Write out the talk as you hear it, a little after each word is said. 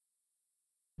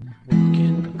What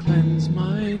can cleanse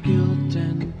my guilt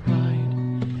and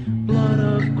pride? Blood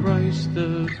of Christ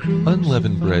the crucified.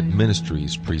 Unleavened Bread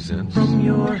Ministries presents From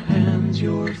your hands,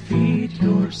 your feet,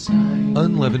 your side.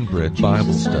 Unleavened Bread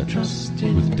Bible Studies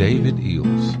with David Eels.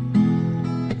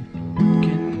 What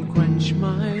can quench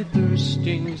my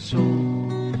thirsting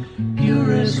soul?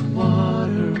 Purest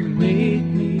water make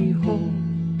me whole.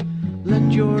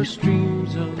 Let your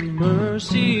streams of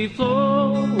mercy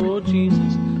flow. Oh,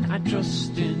 Jesus, I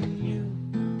trust in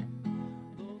you.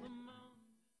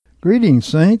 Greetings,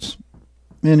 saints.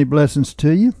 Many blessings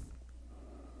to you.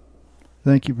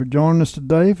 Thank you for joining us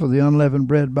today for the Unleavened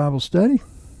Bread Bible Study.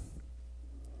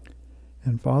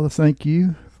 And Father, thank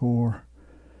you for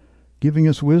giving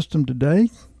us wisdom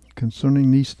today concerning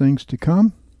these things to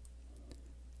come.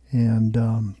 And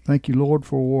thank you, Lord,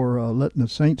 for letting the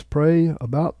saints pray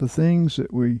about the things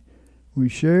that we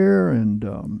share,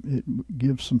 and it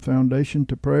gives some foundation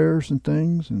to prayers and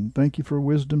things. And thank you for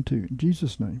wisdom too. In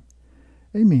Jesus' name,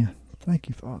 amen. Thank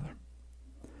you, Father.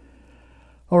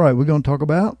 All right, we're going to talk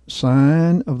about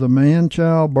sign of the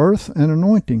man-child birth and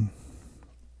anointing.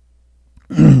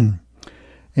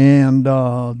 And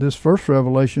this first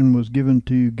revelation was given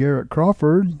to Garrett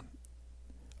Crawford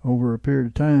over a period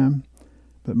of time,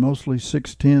 but mostly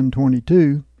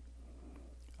 6/10/22,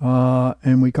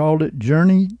 and we called it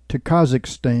Journey to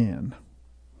Kazakhstan.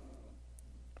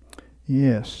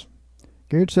 Yes.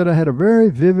 Garrett said, I had a very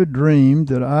vivid dream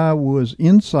that I was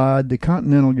inside the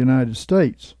continental United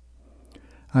States.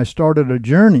 I started a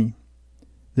journey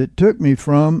that took me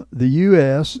from the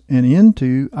U.S. and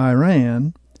into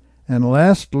Iran, and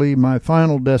lastly, my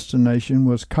final destination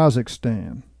was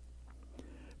Kazakhstan.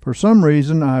 For some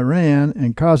reason, Iran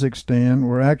and Kazakhstan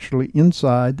were actually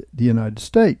inside the United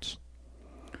States.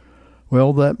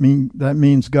 Well, that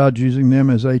means God's using them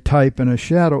as a type and a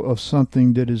shadow of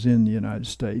something that is in the United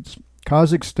States.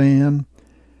 Kazakhstan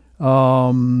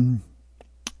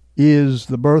is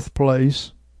the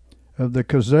birthplace of the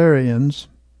Khazarians,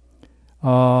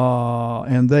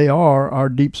 and they are our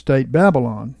deep state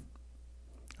Babylon.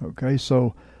 Okay,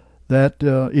 so that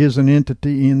is an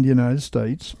entity in the United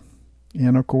States.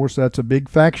 And, of course, that's a big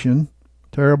faction,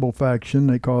 terrible faction.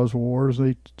 They cause wars,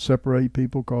 they separate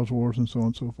people, cause wars, and so on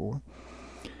and so forth.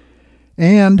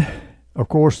 And, of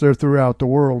course, they're throughout the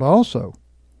world also.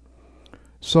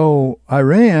 So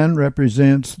Iran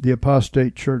represents the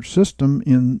apostate church system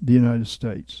in the United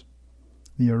States.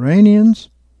 The Iranians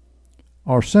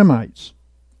are Semites,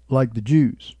 like the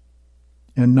Jews,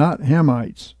 and not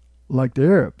Hamites, like the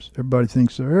Arabs. Everybody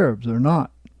thinks they're Arabs. They're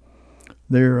not.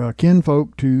 They're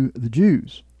kinfolk to the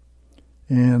Jews,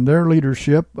 and their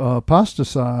leadership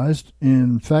apostatized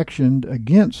and factioned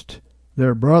against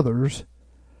their brothers,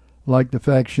 like the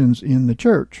factions in the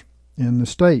church and the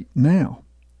state now.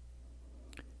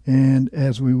 And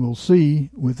as we will see,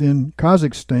 within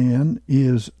Kazakhstan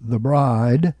is the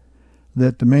bride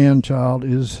that the man-child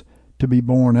is to be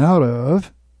born out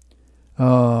of.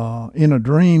 In a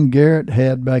dream Garrett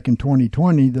had back in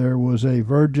 2020, there was a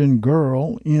virgin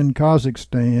girl in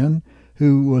Kazakhstan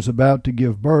who was about to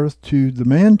give birth to the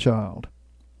man-child.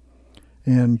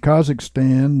 And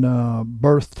Kazakhstan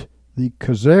birthed the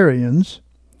Khazarians,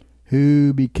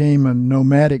 who became a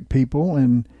nomadic people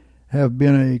and have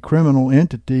been a criminal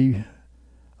entity,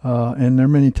 and they're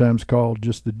many times called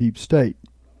just the deep state.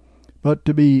 But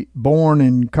to be born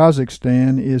in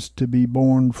Kazakhstan is to be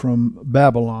born from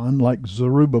Babylon, like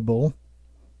Zerubbabel.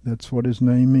 That's what his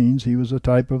name means. He was a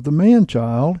type of the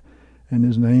man-child, and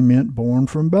his name meant born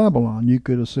from Babylon. You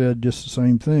could have said just the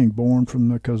same thing, born from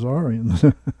the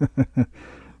Khazarians.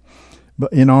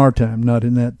 But in our time, not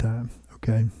in that time.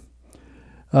 Okay.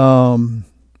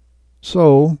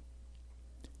 So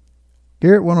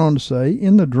Garrett went on to say,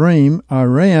 in the dream,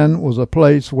 Iran was a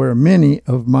place where many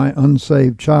of my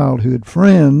unsaved childhood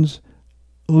friends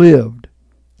lived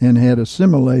and had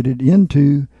assimilated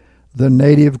into the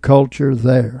native culture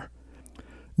there.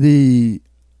 The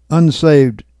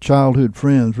unsaved childhood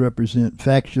friends represent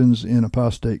factions in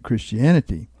apostate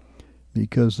Christianity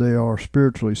because they are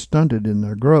spiritually stunted in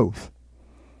their growth.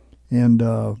 And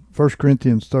 1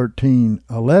 Corinthians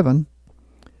 13:11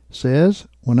 says,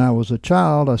 when I was a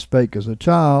child, I spake as a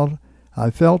child, I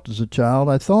felt as a child,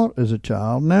 I thought as a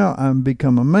child. Now I'm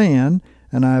become a man,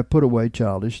 and I have put away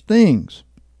childish things.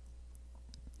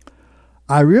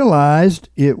 I realized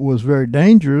it was very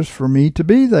dangerous for me to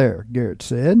be there, Garrett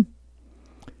said,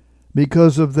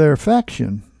 because of their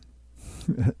faction.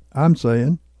 I'm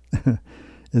saying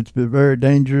it's been very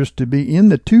dangerous to be in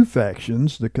the two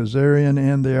factions, the Khazarian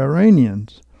and the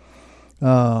Iranians.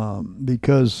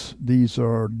 Because these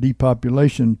are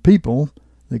depopulation people,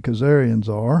 the Khazarians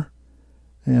are,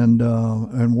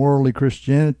 and worldly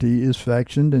Christianity is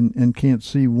factioned and can't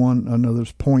see one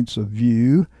another's points of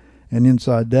view. And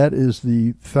inside that is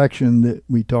the faction that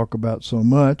we talk about so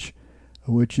much,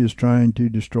 which is trying to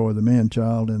destroy the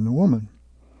man-child and the woman.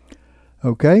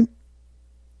 Okay?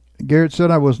 Garrett said,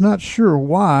 I was not sure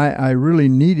why I really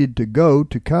needed to go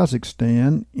to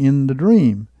Kazakhstan in the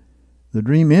dream. The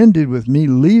dream ended with me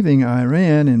leaving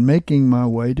Iran and making my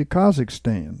way to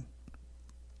Kazakhstan.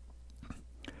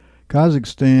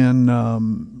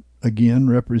 Kazakhstan, again,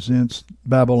 represents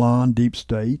Babylon, deep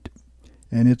state,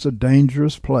 and it's a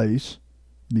dangerous place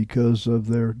because of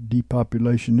their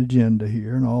depopulation agenda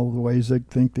here and all the ways they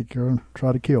think they can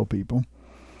try to kill people.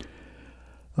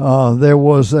 There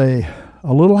was a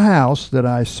little house that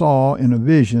I saw in a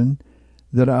vision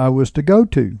that I was to go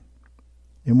to.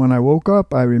 And when I woke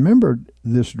up, I remembered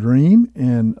this dream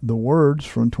and the words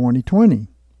from 2020.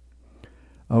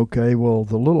 Okay, well,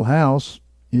 the little house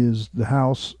is the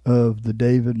house of the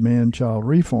David Man-Child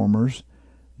Reformers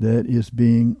that is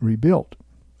being rebuilt.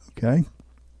 Okay?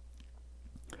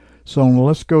 So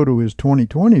let's go to his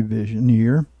 2020 vision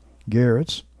here,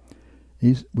 Garrett's.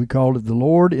 We called it, The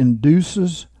Lord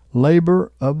Induces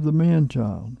Labor of the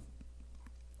Man-Child.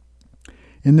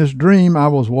 In this dream, I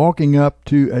was walking up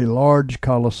to a large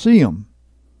coliseum.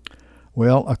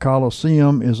 Well, a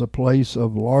coliseum is a place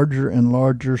of larger and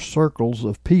larger circles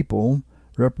of people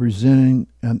representing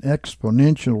an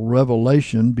exponential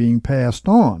revelation being passed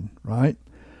on, right?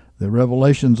 The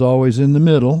revelation's always in the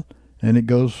middle, and it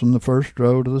goes from the first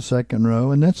row to the second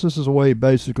row, and this is the way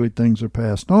basically things are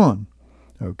passed on,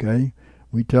 okay?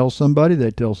 We tell somebody, they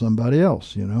tell somebody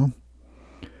else, you know.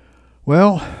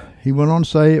 Well, he went on to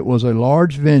say it was a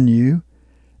large venue,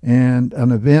 and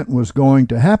an event was going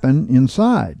to happen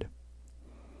inside.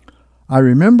 I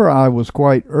remember I was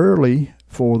quite early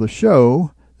for the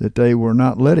show, that they were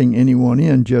not letting anyone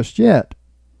in just yet.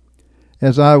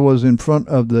 As I was in front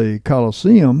of the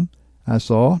Coliseum, I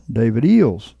saw David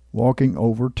Eels walking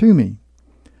over to me.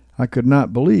 I could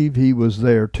not believe he was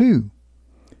there too.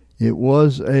 It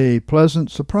was a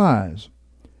pleasant surprise.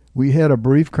 We had a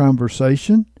brief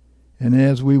conversation, and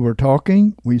as we were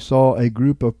talking, we saw a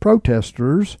group of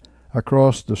protesters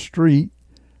across the street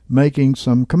making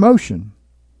some commotion.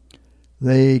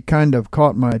 They kind of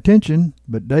caught my attention,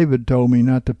 but David told me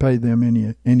not to pay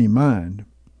them any mind.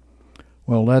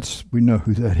 Well, we know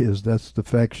who that is. That's the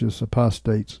factious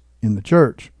apostates in the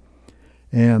church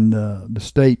and the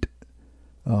state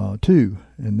too.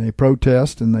 And they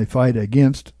protest and they fight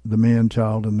against the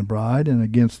man-child and the bride and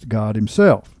against God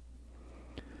himself.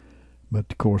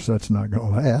 But, of course, that's not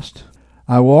going to last.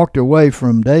 I walked away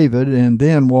from David and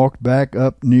then walked back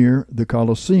up near the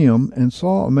Colosseum and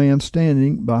saw a man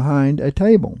standing behind a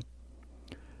table.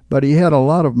 But he had a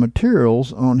lot of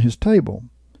materials on his table,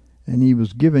 and he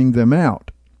was giving them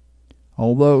out.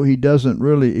 Although he doesn't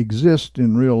really exist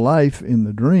in real life in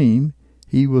the dream,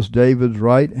 he was David's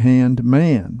right-hand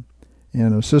man,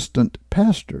 an assistant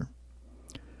pastor.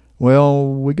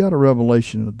 Well, we got a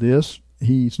revelation of this.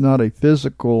 He's not a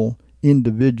physical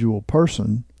individual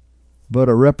person, but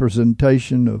a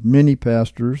representation of many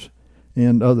pastors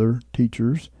and other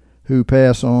teachers who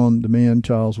pass on the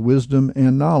man-child's wisdom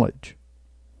and knowledge.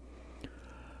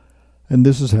 And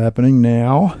this is happening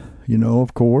now, you know,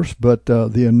 of course, but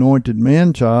the anointed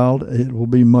man-child, it will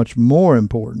be much more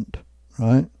important,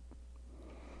 right?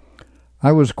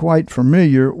 I was quite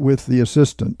familiar with the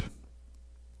assistant,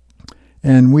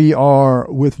 and we are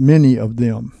with many of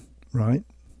them, right?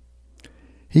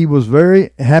 He was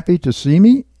very happy to see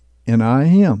me, and I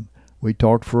him. We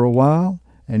talked for a while,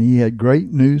 and he had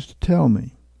great news to tell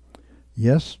me.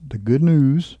 Yes, the good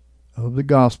news of the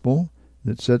gospel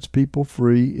that sets people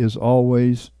free is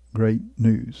always great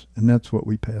news, and that's what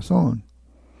we pass on.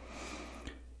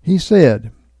 He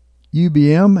said,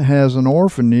 UBM has an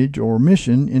orphanage or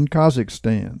mission in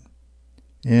Kazakhstan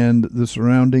and the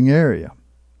surrounding area.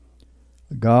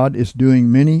 God is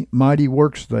doing many mighty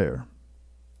works there.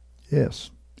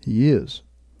 Yes, he is.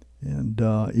 And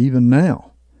even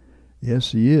now,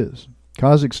 yes, he is.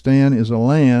 Kazakhstan is a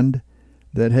land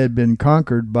that had been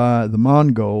conquered by the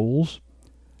Mongols,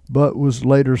 but was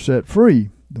later set free.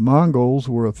 The Mongols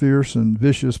were a fierce and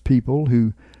vicious people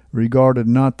who regarded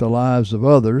not the lives of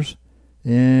others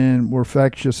and were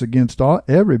factious against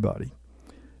everybody,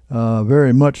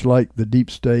 very much like the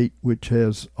deep state, which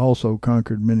has also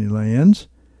conquered many lands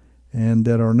and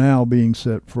that are now being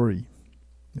set free.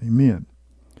 Amen.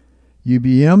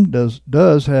 UBM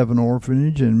does have an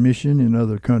orphanage and mission in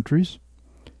other countries,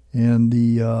 and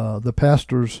the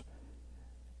pastors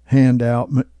hand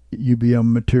out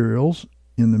UBM materials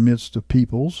in the midst of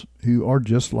peoples who are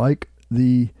just like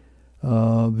the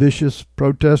vicious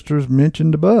protesters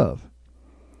mentioned above.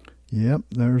 Yep,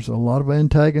 there's a lot of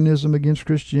antagonism against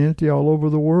Christianity all over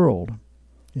the world.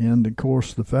 And, of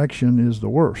course, the faction is the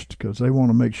worst because they want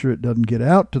to make sure it doesn't get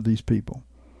out to these people.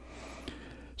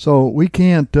 So we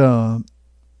can't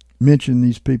mention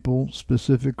these people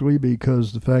specifically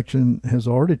because the faction has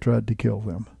already tried to kill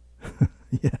them.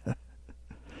 Yeah.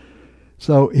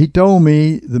 So he told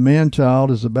me the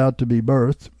man-child is about to be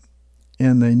birthed,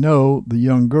 and they know the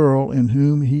young girl in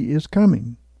whom he is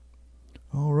coming.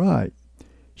 All right.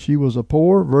 She was a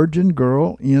poor virgin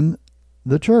girl in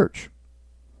the church.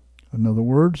 In other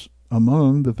words,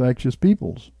 among the factious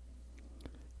peoples.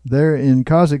 They're in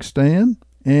Kazakhstan,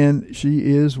 and she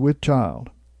is with child.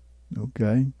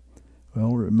 Okay.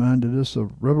 Well, it reminded us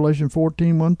of Revelation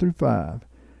 14, 1 through 5.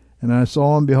 And I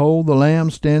saw, and behold, the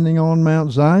Lamb standing on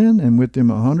Mount Zion, and with him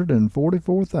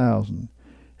 144,000,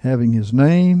 having his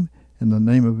name and the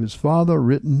name of his Father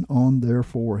written on their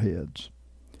foreheads.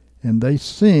 And they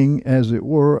sing, as it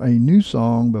were, a new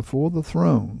song before the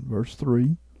throne. Verse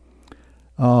 3.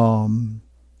 And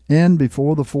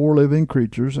before the four living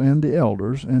creatures and the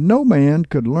elders, and no man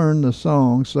could learn the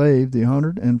song save the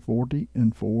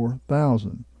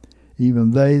 144,000,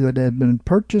 even they that had been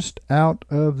purchased out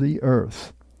of the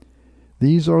earth.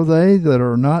 These are they that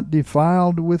are not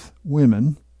defiled with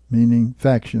women, meaning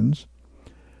factions,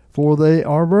 for they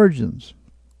are virgins.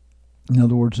 In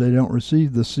other words, they don't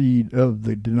receive the seed of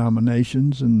the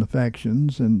denominations and the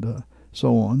factions and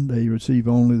so on. They receive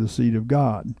only the seed of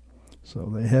God. So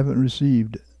they haven't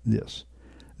received this.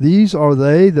 These are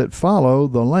they that follow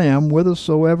the Lamb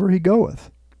whithersoever he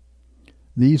goeth.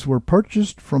 These were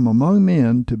purchased from among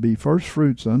men to be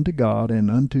firstfruits unto God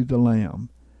and unto the Lamb.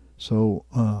 So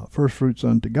firstfruits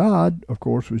unto God, of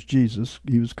course, was Jesus.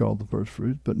 He was called the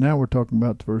firstfruits. But now we're talking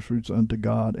about the firstfruits unto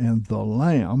God and the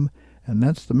Lamb, and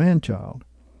that's the man-child.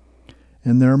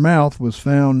 And their mouth was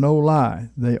found no lie.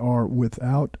 They are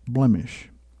without blemish.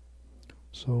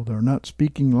 So they're not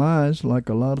speaking lies like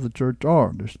a lot of the church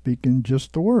are. They're speaking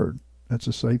just the word. That's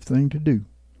a safe thing to do.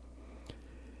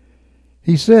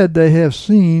 He said, they have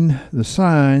seen the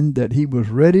sign that he was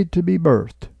ready to be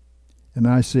birthed. And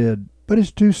I said, but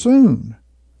it's too soon.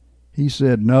 He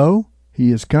said, no,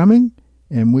 he is coming,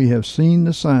 and we have seen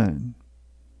the sign.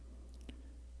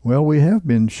 Well, we have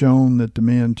been shown that the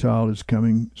man-child is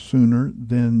coming sooner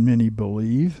than many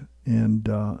believe, and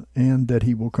that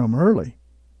he will come early.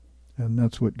 And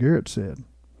that's what Garrett said.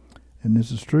 And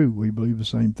this is true. We believe the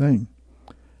same thing.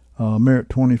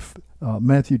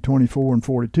 Matthew 24 and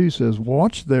 42 says,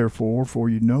 watch therefore, for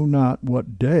you know not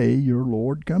what day your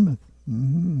Lord cometh.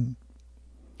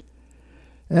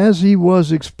 As he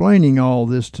was explaining all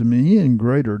this to me in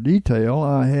greater detail,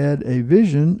 I had a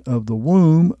vision of the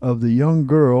womb of the young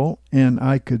girl, and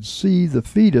I could see the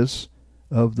fetus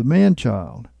of the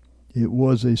man-child. It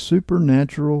was a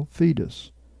supernatural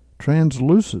fetus,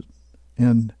 translucent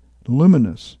and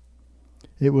luminous.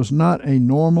 It was not a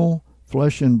normal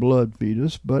flesh and blood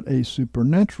fetus, but a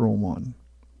supernatural one.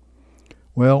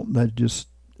 Well,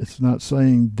 it's not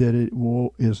saying that it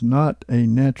is not a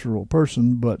natural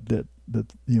person, but that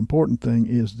the important thing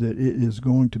is that it is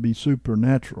going to be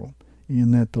supernatural,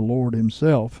 in that the Lord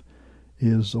himself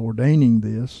is ordaining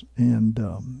this, and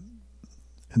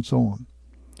so on.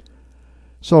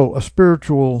 So a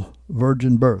spiritual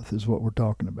virgin birth is what we're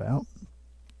talking about.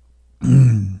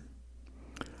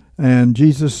 And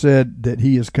Jesus said that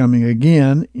he is coming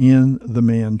again in the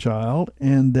man-child,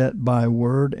 and that by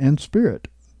word and spirit.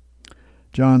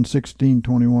 John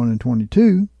 16:21 and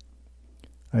 22,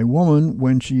 a woman,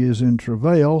 when she is in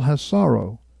travail, has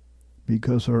sorrow,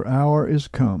 because her hour is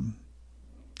come.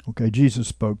 Okay, Jesus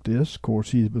spoke this. Of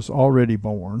course, he was already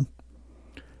born.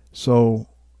 So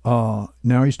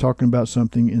now he's talking about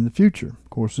something in the future. Of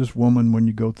course, this woman, when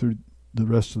you go through the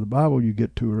rest of the Bible, you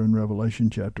get to her in Revelation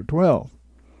chapter 12.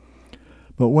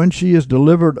 But when she is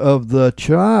delivered of the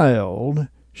child,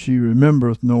 she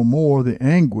remembereth no more the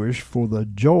anguish for the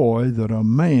joy that a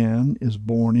man is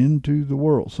born into the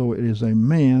world. So it is a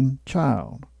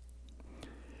man-child.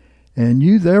 And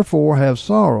you therefore have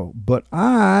sorrow, but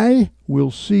I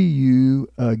will see you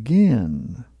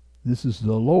again. This is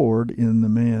the Lord in the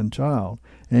man-child.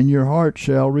 And your heart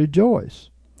shall rejoice,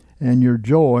 and your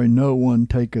joy no one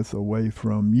taketh away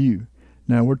from you.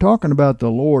 Now we're talking about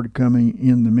the Lord coming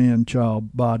in the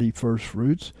man-child body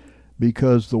firstfruits,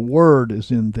 because the Word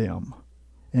is in them,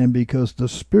 and because the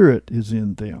Spirit is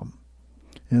in them.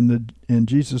 And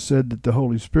Jesus said that the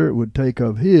Holy Spirit would take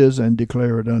of his and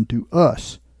declare it unto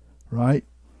us. Right?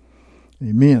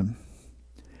 Amen.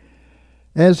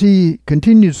 As he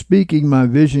continued speaking, my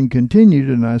vision continued,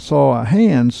 and I saw a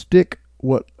hand stick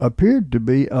what appeared to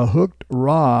be a hooked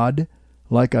rod,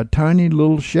 like a tiny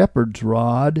little shepherd's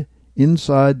rod,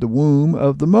 inside the womb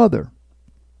of the mother.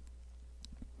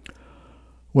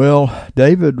 Well,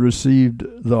 David received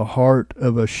the heart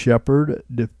of a shepherd,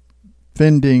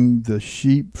 defending the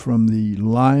sheep from the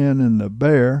lion and the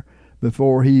bear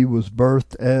before he was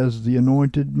birthed as the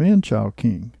anointed man-child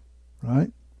king.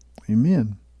 Right?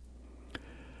 Amen.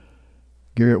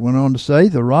 Garrett went on to say,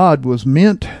 the rod was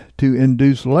meant to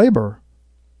induce labor.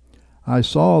 I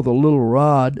saw the little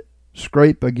rod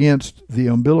scrape against the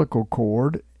umbilical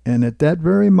cord, and at that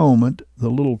very moment the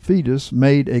little fetus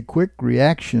made a quick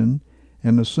reaction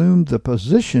and assumed the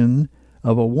position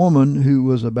of a woman who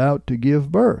was about to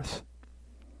give birth.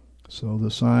 So the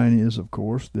sign is, of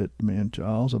course, that the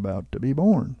man-child's about to be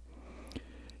born.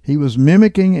 He was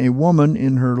mimicking a woman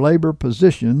in her labor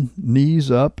position, knees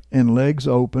up and legs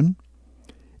open.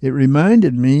 It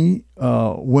reminded me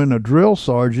when a drill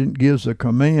sergeant gives a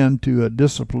command to a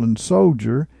disciplined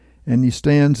soldier and he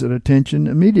stands at attention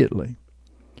immediately.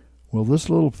 Well, this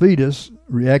little fetus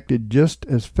reacted just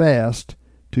as fast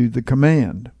to the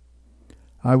command.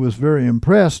 I was very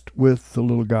impressed with the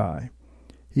little guy.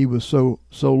 He was so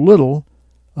little,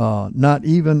 not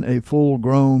even a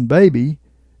full-grown baby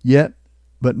yet,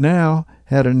 but now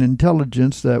had an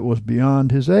intelligence that was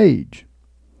beyond his age.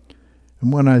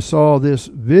 And when I saw this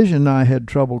vision, I had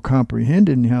trouble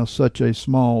comprehending how such a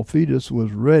small fetus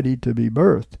was ready to be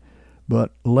birthed.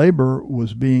 But labor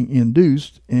was being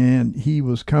induced, and he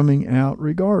was coming out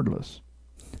regardless.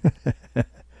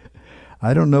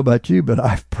 I don't know about you, but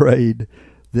I've prayed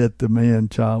that the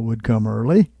man-child would come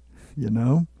early. You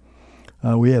know,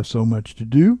 we have so much to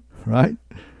do, right?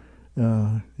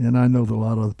 And I know that a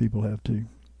lot of other people have too.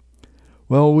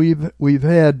 Well, we've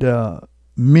had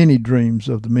many dreams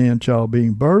of the man-child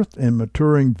being birthed and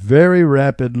maturing very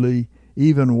rapidly,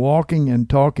 even walking and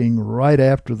talking right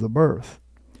after the birth.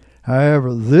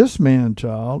 However, this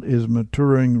man-child is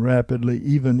maturing rapidly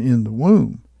even in the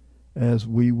womb, as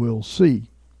we will see.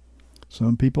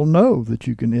 Some people know that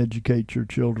you can educate your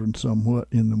children somewhat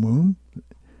in the womb.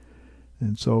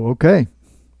 And so, okay.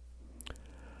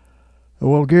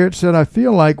 Well, Garrett said, I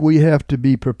feel like we have to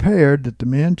be prepared that the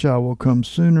man-child will come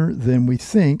sooner than we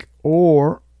think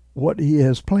or what he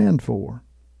has planned for.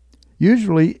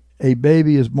 Usually a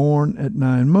baby is born at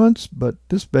 9 months, but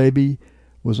this baby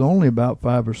was only about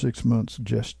 5 or 6 months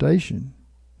gestation.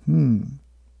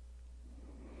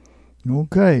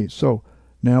 Okay, so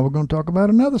now we're going to talk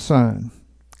about another sign.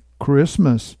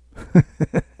 Christmas.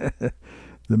 The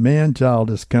man-child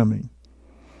is coming.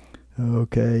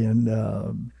 Okay,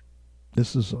 and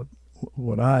this is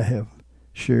what I have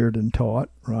shared and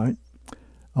taught, right?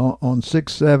 On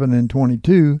 6, 7, and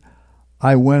 22,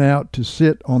 I went out to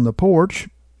sit on the porch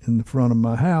in the front of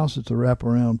my house. It's a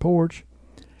wraparound porch.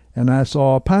 And I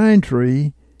saw a pine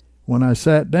tree. When I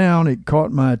sat down, it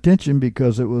caught my attention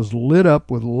because it was lit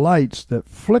up with lights that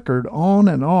flickered on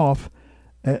and off.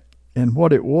 And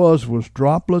what it was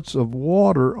droplets of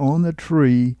water on the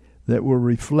tree that were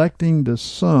reflecting the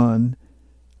sun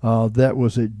that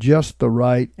was at just the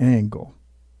right angle.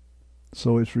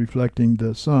 So it's reflecting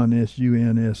the sun,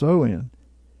 S-U-N-S-O-N.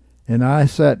 And I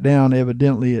sat down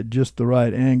evidently at just the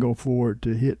right angle for it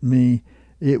to hit me.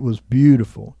 It was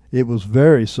beautiful. It was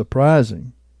very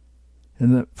surprising.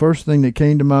 And the first thing that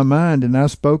came to my mind, and I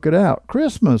spoke it out,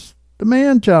 Christmas, the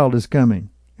man-child is coming.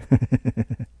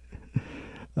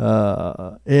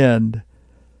 And,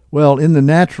 well, in the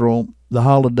natural, the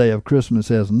holiday of Christmas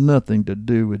has nothing to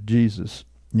do with Jesus,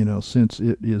 since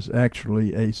it is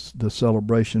actually the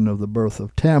celebration of the birth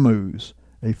of Tammuz,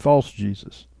 a false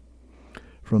Jesus,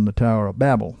 from the Tower of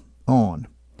Babel on.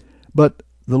 But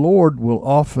the Lord will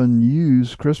often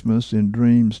use Christmas in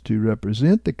dreams to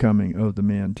represent the coming of the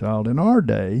man-child in our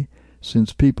day,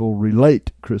 since people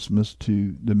relate Christmas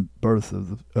to the birth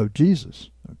of Jesus.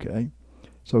 Okay?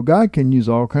 So God can use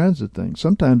all kinds of things.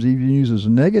 Sometimes he even uses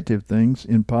negative things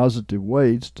in positive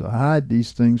ways to hide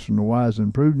these things from the wise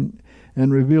and prudent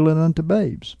and reveal it unto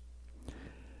babes.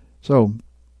 So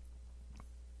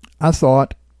I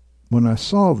thought, when I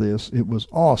saw this, it was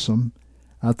awesome.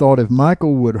 I thought if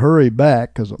Michael would hurry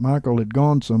back, because Michael had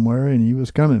gone somewhere and he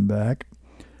was coming back,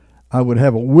 I would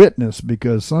have a witness,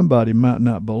 because somebody might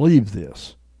not believe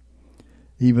this.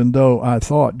 Even though I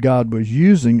thought God was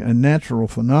using a natural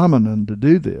phenomenon to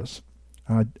do this.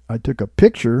 I took a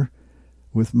picture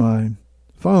with my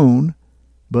phone,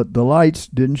 but the lights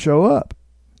didn't show up.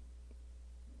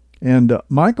 And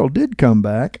Michael did come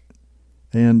back,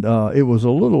 and it was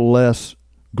a little less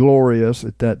glorious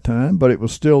at that time, but it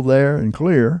was still there and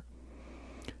clear.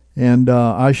 And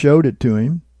I showed it to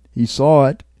him. He saw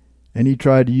it, and he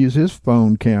tried to use his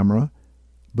phone camera,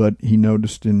 But he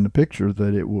noticed in the picture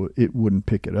that it wouldn't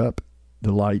pick it up,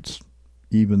 the lights,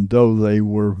 even though they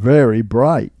were very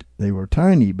bright. They were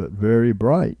tiny, but very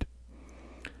bright.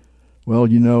 Well,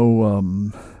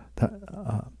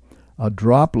 a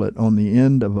droplet on the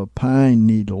end of a pine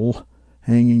needle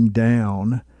hanging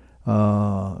down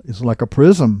is like a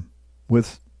prism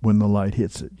when the light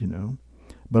hits it,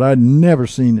 But I'd never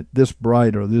seen it this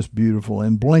bright or this beautiful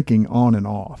and blinking on and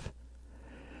off.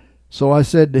 So I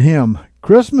said to him,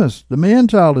 "Christmas, the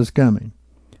man-child is coming."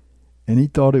 And he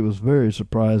thought it was very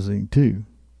surprising too.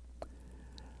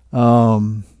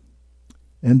 And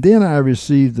then I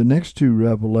received the next two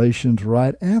revelations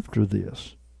right after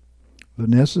this.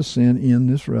 Vanessa sent in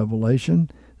this revelation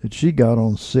that she got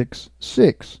on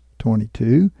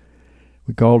 6/6/22.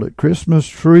 We called it Christmas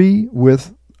Tree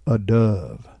with a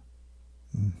Dove.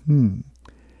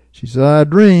 She said, "I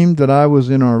dreamed that I was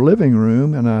in our living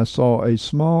room and I saw a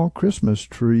small Christmas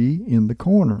tree in the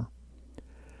corner.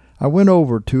 I went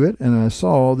over to it and I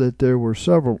saw that there were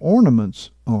several ornaments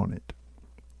on it."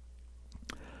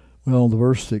 Well, the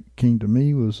verse that came to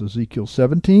me was Ezekiel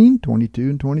 17:22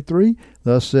 and 23.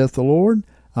 "Thus saith the Lord,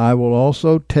 I will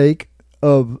also take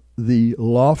of the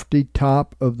lofty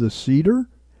top of the cedar,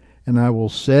 and I will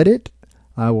set it.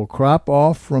 I will crop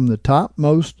off from the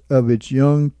topmost of its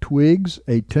young twigs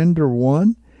a tender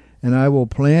one, and I will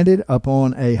plant it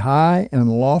upon a high and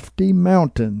lofty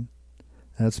mountain."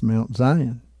 That's Mount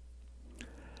Zion.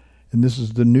 And this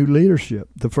is the new leadership.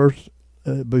 The first,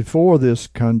 before this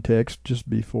context, just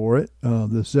before it,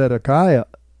 the Zedekiah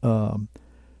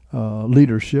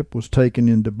leadership was taken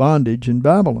into bondage in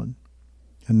Babylon.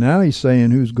 And now he's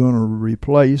saying who's going to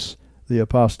replace the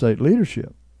apostate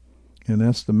leadership. And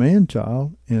that's the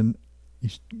man-child, and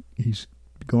he's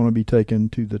going to be taken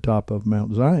to the top of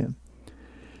Mount Zion.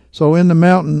 "So in the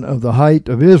mountain of the height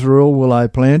of Israel will I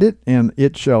plant it, and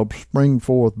it shall spring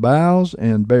forth boughs,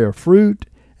 and bear fruit,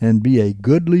 and be a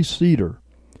goodly cedar.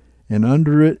 And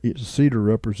under it," cedar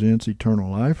represents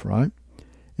eternal life, right?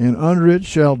 "And under it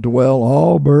shall dwell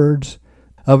all birds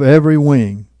of every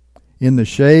wing. In the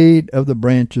shade of the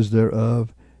branches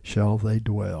thereof shall they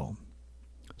dwell."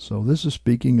 So this is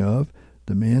speaking of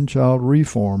the man-child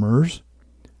reformers,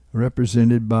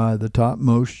 represented by the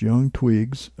topmost young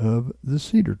twigs of the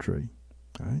cedar tree.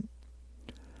 Right?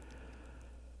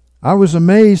 "I was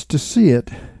amazed to see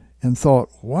it and thought,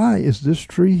 why is this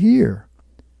tree here?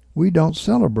 We don't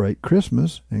celebrate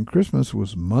Christmas, and Christmas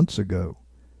was months ago."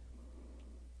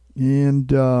 And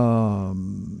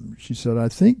she said, "I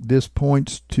think this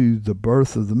points to the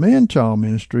birth of the man-child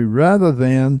ministry rather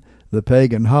than the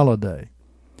pagan holiday.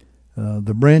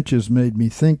 The branches made me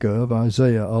think of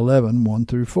Isaiah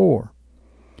 11:1-4.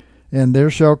 "And there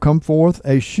shall come forth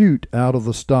a shoot out of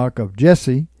the stock of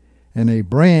Jesse, and a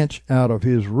branch out of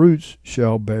his roots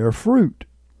shall bear fruit.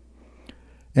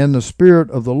 And the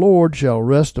Spirit of the Lord shall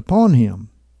rest upon him,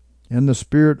 and the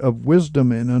Spirit of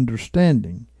wisdom and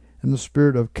understanding, and the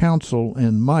Spirit of counsel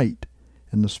and might,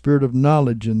 and the Spirit of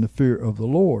knowledge and the fear of the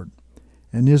Lord.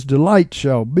 And his delight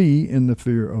shall be in the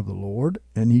fear of the Lord,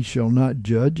 and he shall not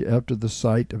judge after the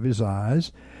sight of his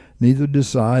eyes, neither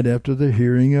decide after the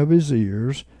hearing of his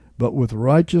ears, but with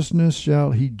righteousness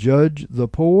shall he judge the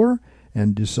poor,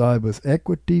 and decide with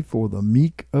equity for the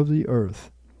meek of the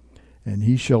earth. And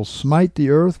he shall smite the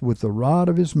earth with the rod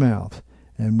of his mouth,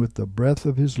 and with the breath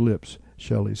of his lips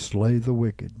shall he slay the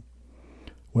wicked."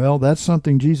 Well, that's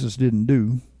something Jesus didn't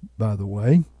do, by the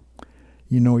way.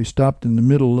 He stopped in the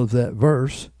middle of that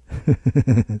verse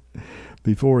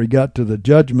before he got to the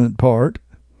judgment part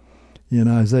in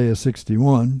Isaiah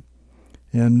 61,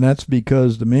 and that's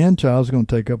because the man-child's going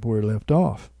to take up where he left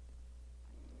off.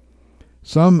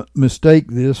 Some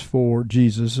mistake this for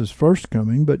Jesus' first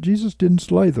coming, but Jesus didn't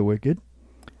slay the wicked.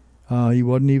 He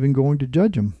wasn't even going to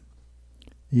judge them.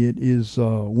 It is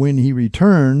when he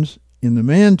returns in the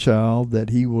man-child that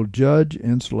he will judge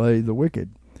and slay the wicked.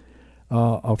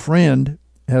 A friend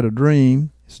had a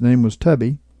dream. His name was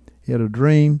Tubby. He had a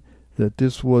dream that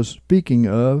this was speaking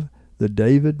of the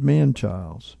David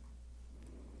man-childs,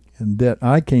 and that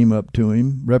I came up to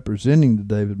him representing the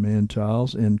David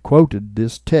man-childs and quoted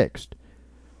this text.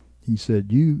 He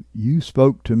said, you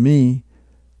spoke to me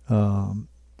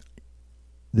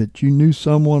that you knew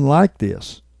someone like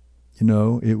this.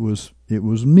 It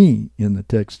was me in the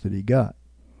text that he got.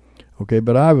 Okay,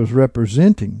 but I was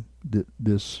representing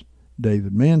this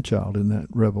David man-child in that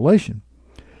revelation.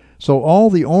 So all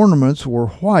the ornaments were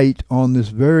white on this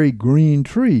very green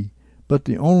tree, but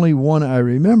the only one I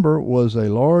remember was a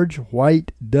large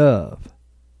white dove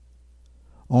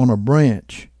on a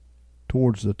branch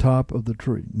towards the top of the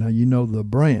tree. Now, the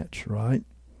branch, right?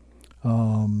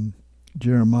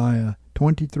 Jeremiah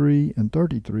 23 and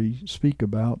 33 speak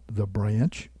about the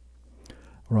branch,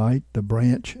 right? The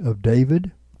branch of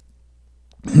David.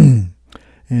 And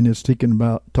it's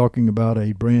talking about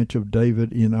a branch of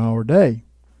David in our day.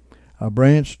 A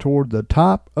branch toward the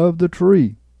top of the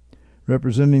tree,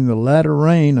 representing the latter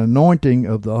rain anointing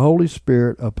of the Holy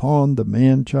Spirit upon the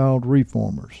man-child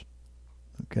reformers.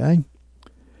 Okay?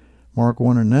 Mark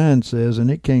 1:9 says,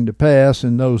 "And it came to pass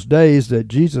in those days that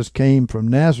Jesus came from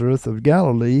Nazareth of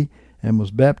Galilee and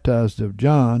was baptized of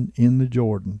John in the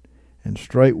Jordan. And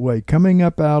straightway coming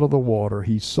up out of the water,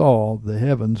 he saw the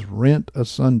heavens rent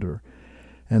asunder,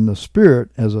 and the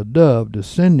Spirit as a dove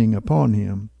descending upon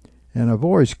him. And a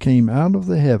voice came out of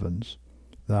the heavens,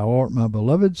 Thou art my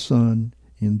beloved Son,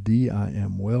 in thee I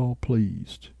am well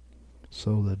pleased."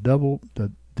 So the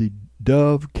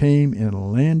dove came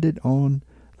and landed on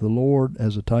the Lord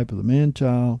as a type of the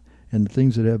man-child, and the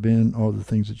things that have been are the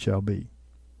things that shall be.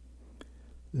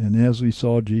 And as we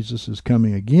saw, Jesus is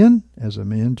coming again as a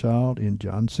man-child in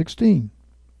John 16,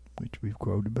 which we've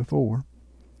quoted before.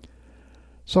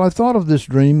 So I thought of this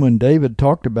dream when David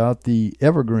talked about the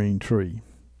evergreen tree,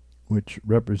 which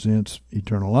represents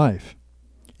eternal life,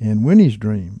 and Winnie's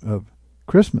dream of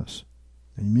Christmas.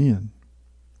 Amen.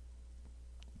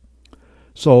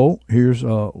 So here's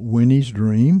Winnie's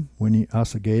dream, Winnie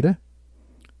Asagata,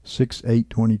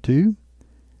 6/8/22,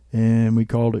 and we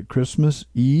called it Christmas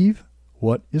Eve.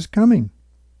 What is coming?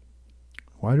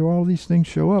 Why do all these things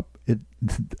show up at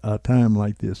a time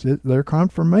like this? They're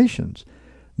confirmations.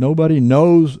 Nobody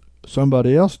knows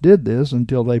somebody else did this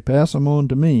until they pass them on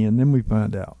to me, and then we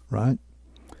find out, right?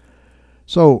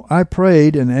 So I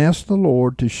prayed and asked the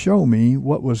Lord to show me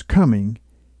what was coming,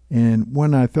 and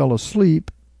when I fell asleep,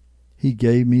 he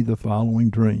gave me the following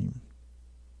dream.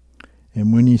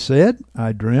 And when he said,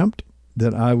 I dreamt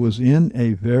that I was in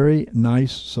a very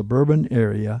nice suburban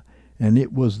area, and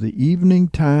it was the evening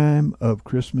time of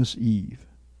Christmas Eve.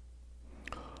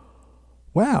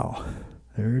 Wow,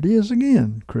 there it is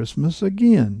again, Christmas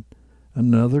again.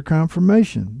 Another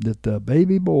confirmation that the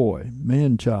baby boy,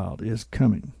 man-child, is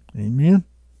coming. Amen.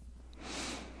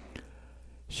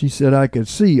 She said I could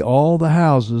see all the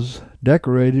houses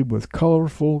decorated with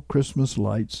colorful Christmas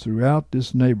lights throughout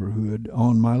this neighborhood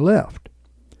on my left.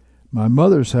 My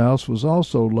mother's house was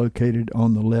also located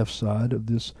on the left side of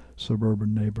this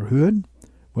suburban neighborhood.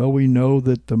 Well, we know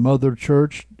that the Mother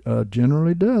Church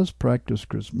generally does practice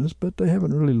Christmas, but they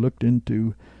haven't really looked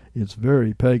into its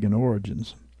very pagan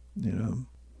origins, you know.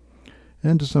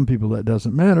 And to some people that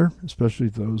doesn't matter, especially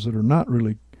those that are not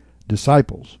really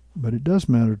disciples. But it does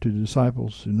matter to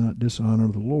disciples to not dishonor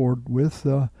the Lord with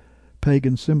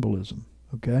pagan symbolism,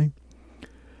 okay?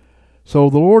 So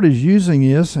the Lord is using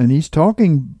this, and he's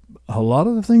talking a lot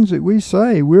of the things that we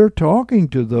say. We're talking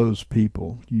to those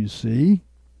people, you see.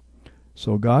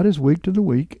 So God is weak to the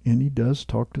weak, and he does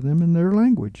talk to them in their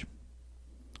language.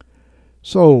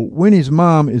 So Winnie's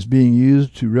mom is being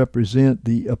used to represent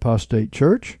the apostate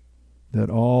church that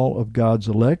all of God's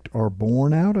elect are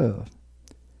born out of.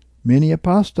 Many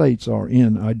apostates are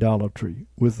in idolatry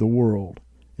with the world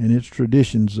and its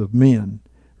traditions of men,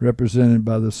 represented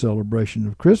by the celebration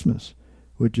of Christmas,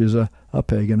 which is a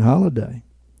pagan holiday.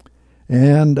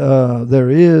 And there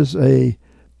is a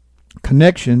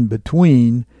connection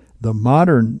between the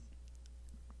modern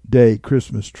day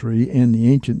Christmas tree and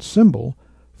the ancient symbol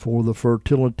for the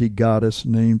fertility goddess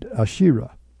named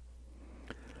Asherah.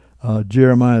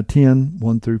 Jeremiah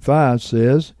 10:1-5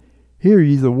 says, Hear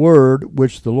ye the word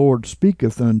which the Lord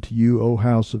speaketh unto you, O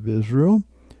house of Israel.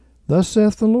 Thus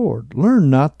saith the Lord,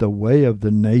 Learn not the way of the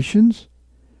nations.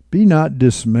 Be not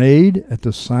dismayed at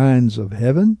the signs of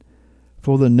heaven,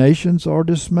 for the nations are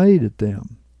dismayed at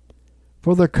them.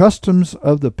 For the customs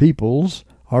of the peoples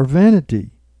are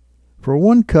vanity. For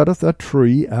one cutteth a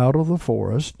tree out of the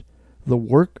forest, the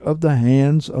work of the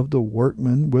hands of the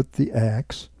workman with the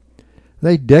axe.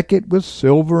 They deck it with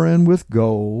silver and with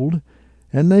gold,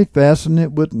 and they fasten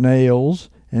it with nails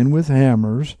and with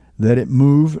hammers, that it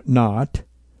move not.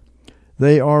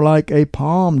 They are like a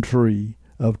palm tree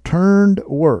of turned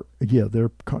work. Yeah,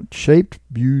 they're shaped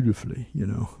beautifully, you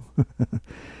know.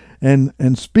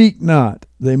 and speak not,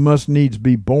 they must needs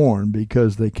be born,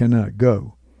 because they cannot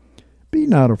go. Be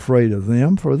not afraid of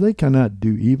them, for they cannot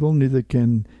do evil, neither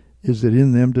is it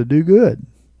in them to do good.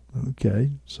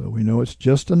 Okay, so we know it's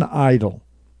just an idol.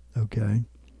 Okay.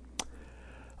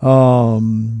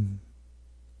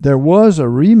 There was a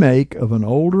remake of an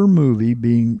older movie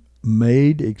being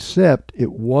made, except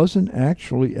it wasn't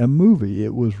actually a movie.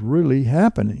 It was really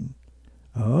happening.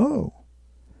 Oh.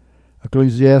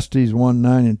 Ecclesiastes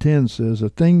 1:9-10 says, A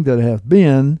thing that hath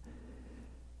been,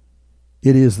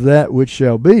 it is that which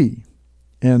shall be.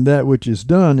 And that which is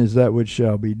done is that which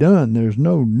shall be done. There's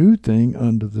no new thing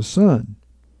under the sun.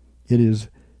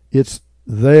 It's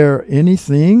there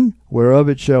anything whereof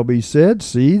it shall be said,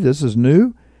 See, this is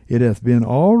new. It hath been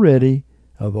already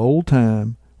of old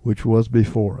time, which was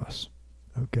before us.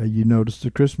 Okay, you notice the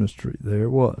Christmas tree. There it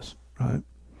was, right?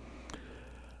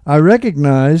 I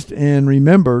recognized and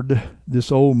remembered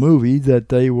this old movie that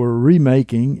they were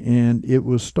remaking, and it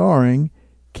was starring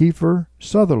Kiefer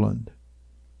Sutherland.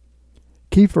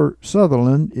 Kiefer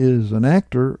Sutherland is an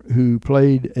actor who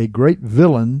played a great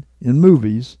villain in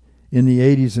movies in the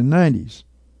 80s and 90s.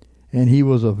 And he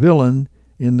was a villain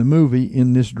in the movie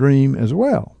In This Dream as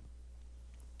well.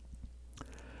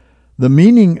 The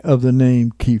meaning of the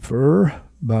name Kiefer,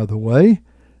 by the way,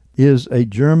 is a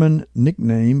German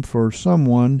nickname for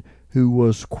someone who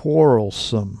was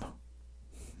quarrelsome.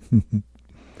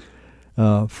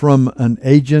 From an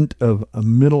agent of a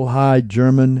Middle High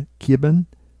German Kiven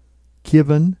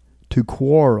to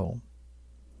quarrel.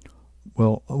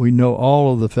 Well, we know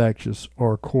all of the factious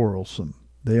are quarrelsome.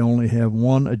 They only have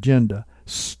one agenda: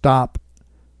 stop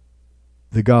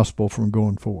the gospel from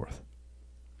going forth.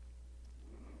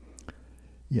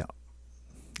 Yeah.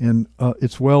 And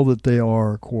it's well that they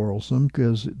are quarrelsome,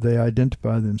 because they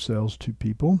identify themselves to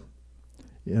people.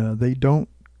 They don't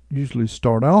usually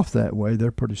start off that way.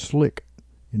 They're pretty slick,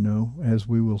 as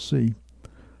we will see.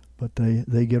 But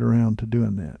they get around to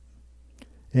doing that.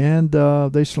 And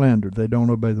they slander. They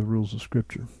don't obey the rules of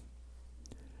Scripture.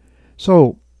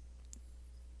 So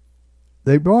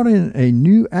they brought in a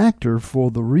new actor for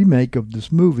the remake of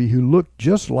this movie who looked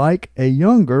just like a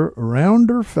younger,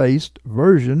 rounder-faced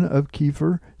version of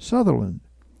Kiefer Sutherland.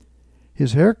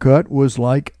 His haircut was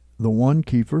like the one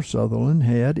Kiefer Sutherland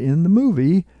had in the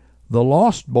movie The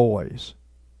Lost Boys,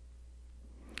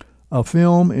 a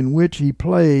film in which he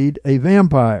played a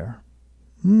vampire.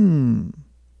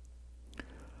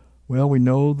 Well, we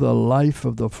know the life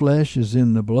of the flesh is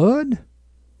in the blood.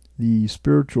 The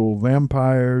spiritual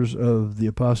vampires of the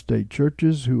apostate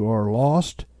churches who are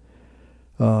lost,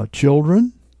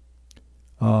 children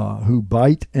who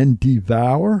bite and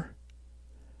devour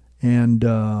and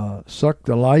suck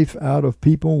the life out of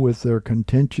people with their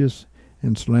contentious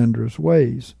and slanderous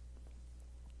ways.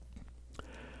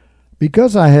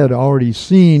 Because I had already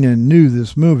seen and knew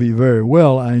this movie very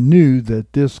well, I knew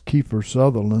that this Kiefer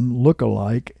Sutherland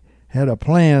look-alike had a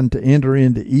plan to enter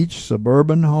into each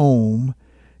suburban home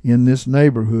in this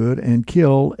neighborhood and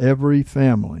kill every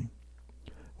family.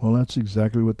 Well, that's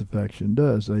exactly what the faction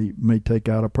does. They may take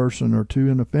out a person or two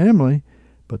in a family,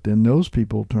 but then those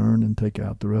people turn and take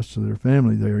out the rest of their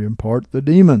family. They impart the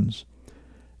demons,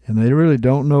 and they really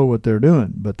don't know what they're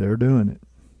doing, but they're doing it.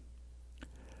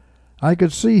 I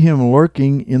could see him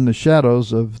lurking in the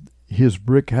shadows of his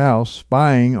brick house,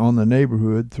 spying on the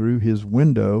neighborhood through his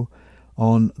window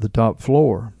on the top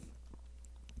floor.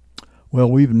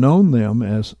 Well, we've known them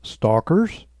as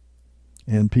stalkers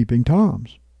and peeping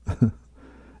toms.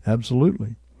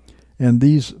 Absolutely. And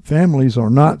these families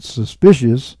are not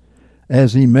suspicious,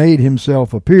 as he made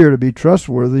himself appear to be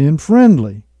trustworthy and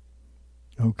friendly.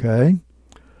 Okay?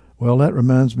 Well, that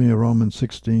reminds me of Romans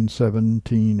 16,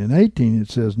 17, and 18.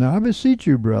 It says, Now I beseech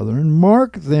you, brethren,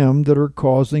 mark them that are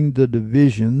causing the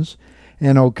divisions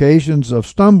and occasions of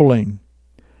stumbling,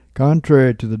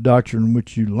 contrary to the doctrine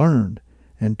which you learned,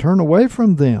 and turn away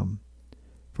from them.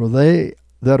 For they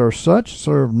that are such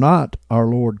serve not our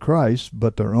Lord Christ,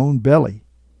 but their own belly.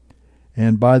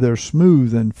 And by their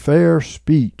smooth and fair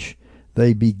speech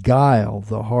they beguile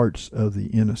the hearts of the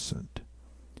innocent.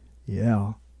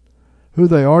 Yeah. Who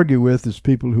they argue with is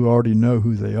people who already know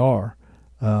who they are.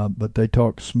 But they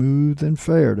talk smooth and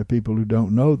fair to people who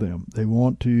don't know them. They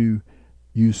want to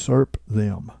usurp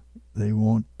them. They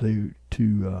want to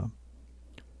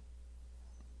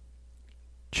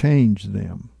change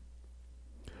them.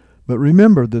 But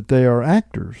remember that they are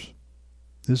actors.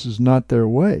 This is not their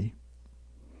way.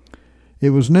 I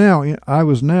was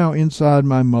now inside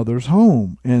my mother's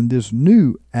home, and this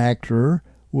new actor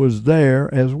was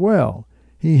there as well.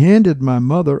 He handed my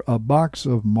mother a box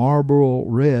of Marlboro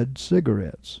Red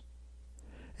cigarettes,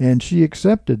 and she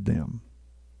accepted them.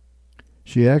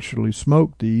 She actually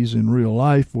smoked these in real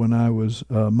life when I was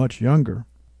much younger.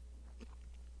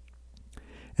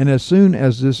 And as soon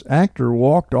as this actor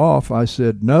walked off, I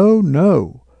said,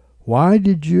 No, why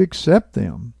did you accept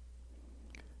them?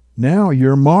 Now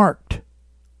you're marked.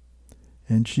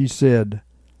 And she said,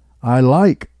 I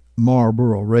like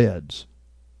Marlboro Reds.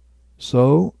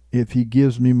 So if he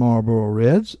gives me Marlboro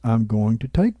Reds, I'm going to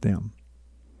take them.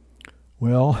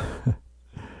 Well,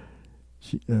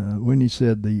 when he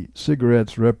said the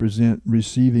cigarettes represent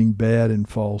receiving bad and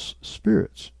false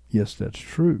spirits, yes, that's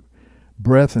true.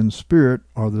 breath and spirit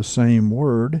are the same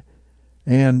word,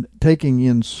 and taking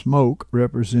in smoke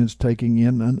represents taking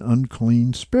in an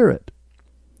unclean spirit.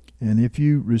 And if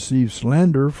you receive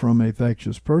slander from a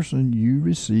factious person, you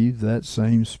receive that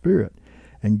same spirit.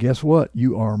 And guess what?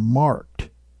 You are marked.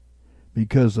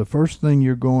 Because the first thing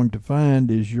you're going to find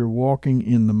is you're walking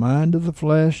in the mind of the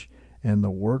flesh and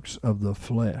the works of the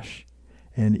flesh.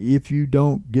 And if you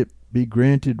don't be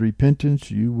granted repentance,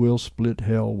 you will split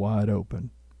hell wide open.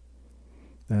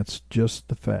 That's just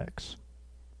the facts.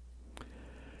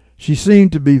 She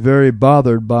seemed to be very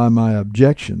bothered by my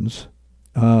objections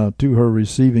to her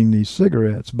receiving these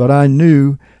cigarettes, but I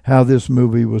knew how this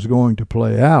movie was going to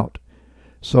play out,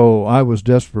 so I was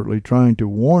desperately trying to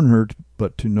warn her,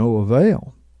 but to no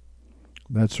avail.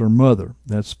 That's her mother.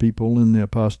 That's people in the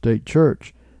apostate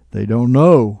church. They don't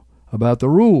know about the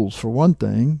rules, for one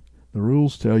thing. The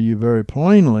rules tell you very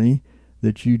plainly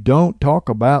that you don't talk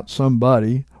about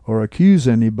somebody or accuse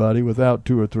anybody without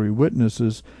 2 or 3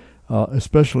 witnesses,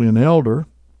 especially an elder.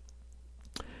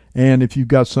 And if you've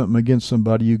got something against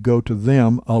somebody, you go to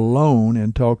them alone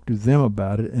and talk to them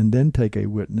about it, and then take a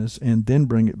witness and then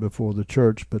bring it before the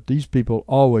church. But these people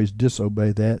always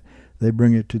disobey that. They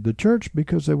bring it to the church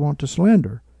because they want to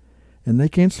slander. And they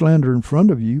can't slander in front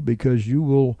of you because you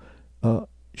will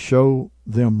show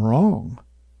them wrong,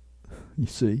 you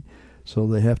see. So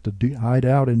they have to hide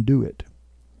out and do it.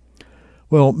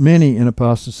 Well, many in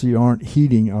apostasy aren't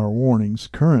heeding our warnings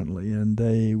currently, and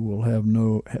they'll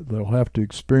have to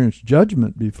experience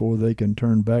judgment before they can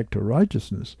turn back to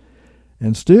righteousness.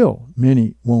 And still,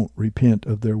 many won't repent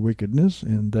of their wickedness,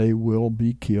 and they will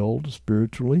be killed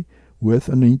spiritually with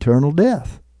an eternal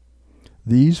death.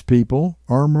 These people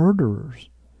are murderers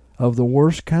of the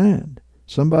worst kind.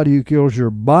 Somebody who kills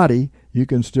your body, you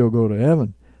can still go to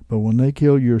heaven. But when they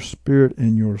kill your spirit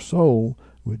and your soul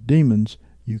with demons,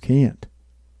 you can't.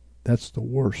 That's the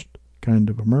worst kind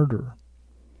of a murderer.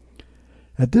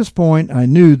 At this point, I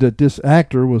knew that this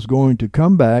actor was going to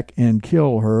come back and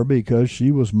kill her because she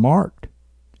was marked.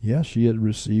 Yes, she had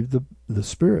received the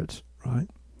spirits, right?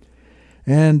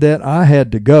 And that I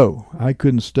had to go. I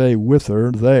couldn't stay with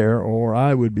her there, or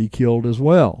I would be killed as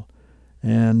well.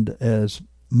 And as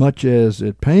much as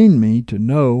it pained me to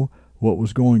know what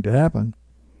was going to happen,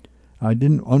 I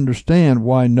didn't understand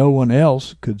why no one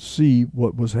else could see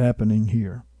what was happening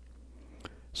here.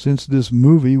 Since this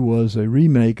movie was a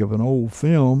remake of an old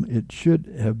film, it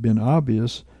should have been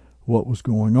obvious what was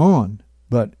going on,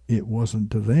 but it wasn't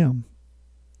to them.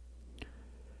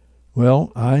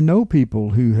 Well, I know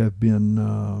people who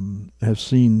have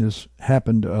seen this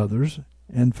happen to others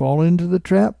and fall into the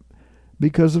trap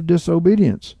because of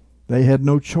disobedience. They had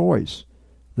no choice.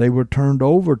 They were turned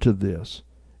over to this.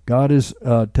 God is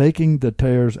taking the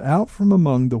tares out from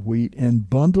among the wheat and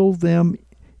bundling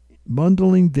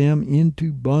them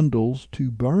into bundles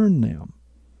to burn them.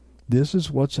 This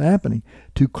is what's happening,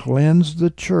 to cleanse the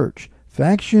church.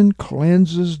 Faction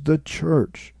cleanses the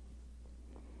church.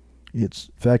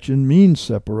 Faction means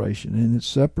separation, and it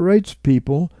separates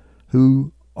people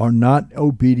who are not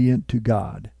obedient to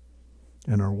God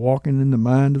and are walking in the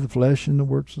mind of the flesh and the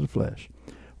works of the flesh.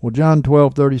 Well, John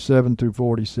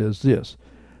 12:37-40 says this,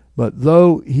 "But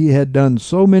though he had done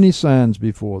so many signs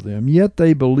before them, yet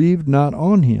they believed not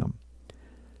on him,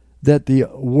 that the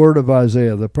word of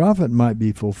Isaiah the prophet might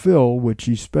be fulfilled, which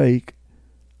he spake,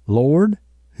 Lord,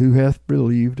 who hath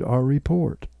believed our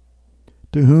report?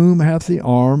 To whom hath the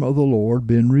arm of the Lord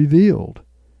been revealed?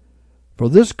 For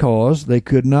this cause they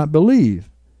could not believe,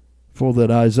 for that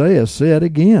Isaiah said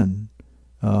again,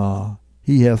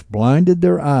 He hath blinded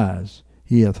their eyes,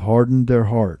 he hath hardened their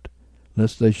heart,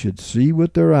 lest they should see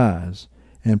with their eyes,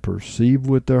 and perceive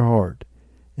with their heart,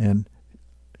 and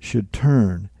should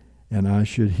turn, and I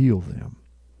should heal them."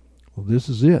 Well, this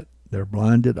is it. Their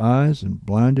blinded eyes and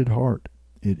blinded heart.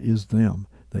 It is them.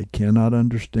 They cannot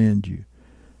understand you.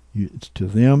 To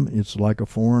them, it's like a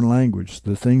foreign language.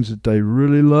 The things that they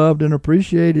really loved and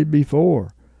appreciated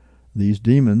before, these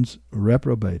demons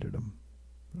reprobated them.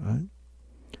 Right?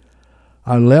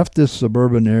 I left this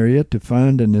suburban area to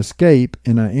find an escape,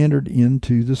 and I entered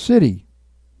into the city.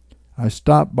 I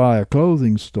stopped by a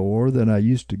clothing store that I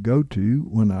used to go to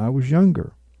when I was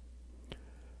younger.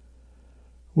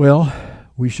 Well,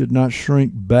 we should not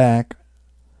shrink back,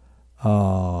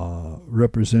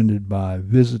 represented by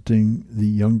visiting the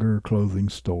younger clothing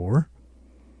store.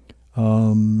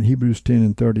 Hebrews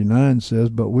 10:39 says,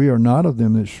 "But we are not of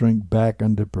them that shrink back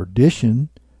unto perdition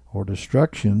or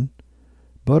destruction,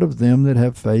 but of them that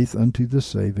have faith unto the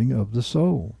saving of the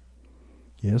soul."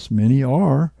 Yes, many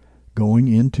are going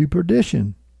into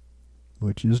perdition,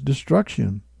 which is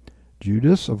destruction.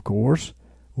 Judas, of course,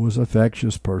 was a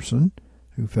factious person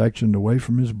who factioned away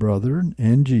from his brother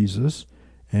and Jesus,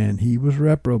 and he was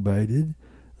reprobated.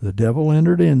 The devil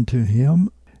entered into him,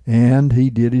 and he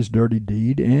did his dirty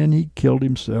deed, and he killed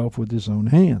himself with his own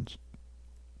hands.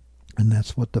 And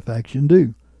that's what the faction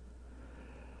do.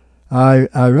 I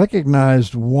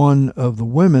recognized one of the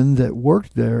women that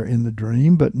worked there in the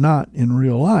dream, but not in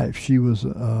real life. She was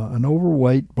an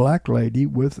overweight black lady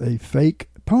with a fake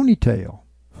ponytail.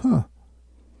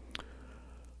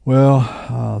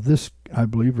 Well, this, I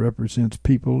believe, represents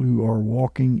people who are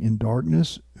walking in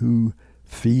darkness, who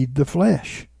feed the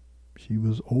flesh. She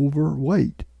was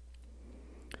overweight.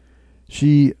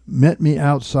 She met me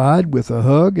outside with a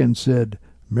hug and said,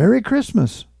 "Merry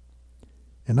Christmas."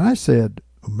 And I said,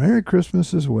 "Merry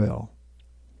Christmas as well."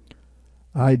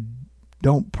 "I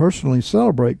don't personally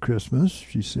celebrate Christmas,"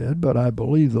 she said, "but I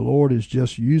believe the Lord is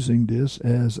just using this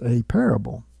as a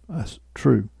parable." That's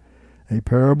true. A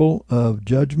parable of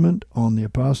judgment on the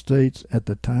apostates at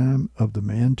the time of the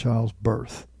man-child's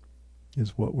birth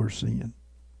is what we're seeing.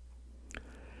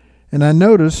 And I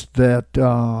noticed that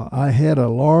I had a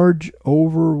large,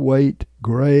 overweight,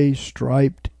 gray,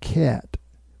 striped cat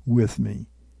with me,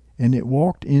 and it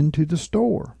walked into the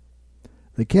store.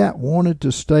 The cat wanted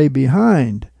to stay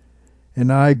behind,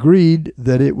 and I agreed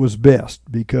that it was best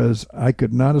because I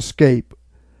could not escape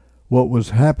what was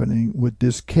happening with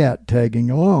this cat tagging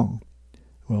along.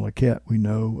 Well, a cat, we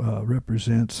know,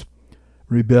 represents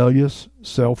rebellious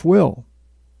self-will.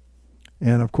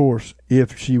 And, of course,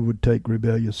 if she would take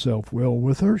rebellious self-will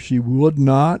with her, she would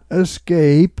not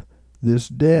escape this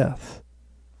death.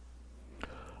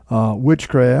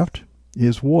 Witchcraft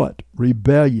is what?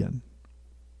 Rebellion.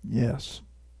 Yes.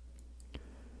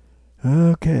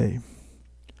 Okay.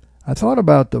 I thought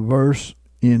about the verse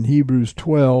in Hebrews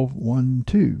 12, 1,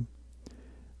 2.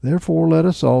 "Therefore let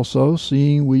us also,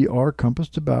 seeing we are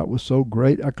compassed about with so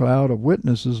great a cloud of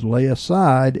witnesses, lay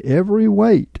aside every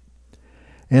weight,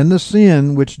 and the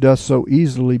sin which doth so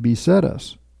easily beset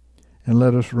us, and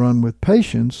let us run with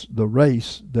patience the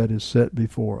race that is set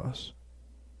before us.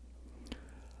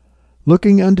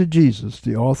 Looking unto Jesus,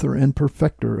 the author and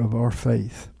perfecter of our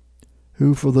faith,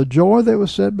 who for the joy that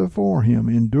was set before him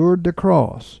endured the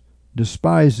cross,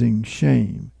 despising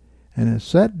shame, and is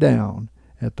sat down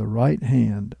at the right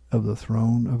hand of the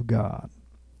throne of God."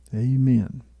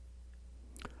 Amen.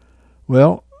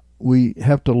 Well, we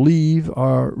have to leave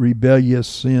our rebellious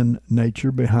sin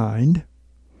nature behind,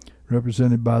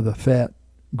 represented by the fat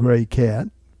gray cat,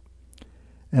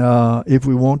 if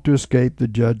we want to escape the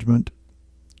judgment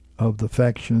of the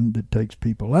faction that takes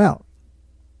people out.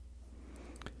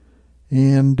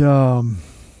 And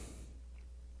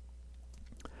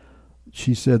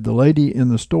she said the lady in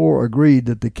the store agreed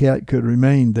that the cat could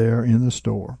remain there in the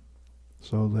store.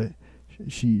 So the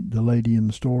lady in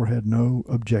the store had no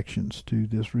objections to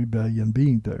this rebellion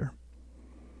being there.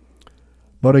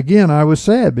 But again, I was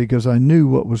sad because I knew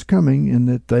what was coming and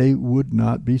that they would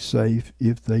not be safe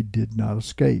if they did not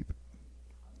escape.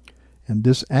 And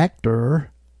this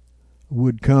actor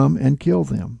would come and kill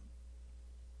them,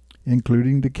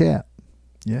 including the cat.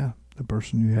 Yeah, the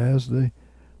person who has the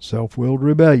self-willed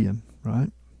rebellion,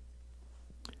 right?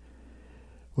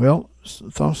 Well,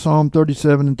 Psalm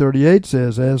 37 and 38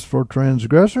 says, "As for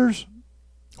transgressors,"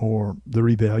 or the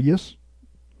rebellious,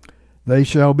 "they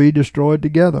shall be destroyed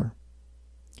together.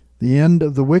 The end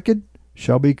of the wicked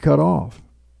shall be cut off."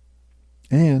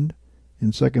 And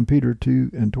in 2 Peter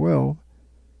 2 and 12,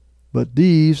 "But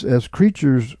these as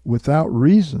creatures without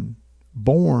reason,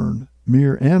 born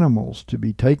mere animals to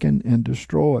be taken and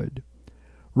destroyed,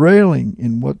 railing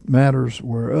in what matters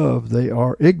whereof they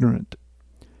are ignorant,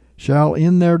 shall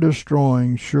in their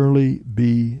destroying surely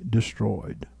be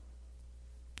destroyed."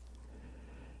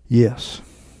 Yes.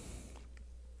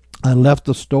 I left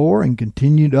the store and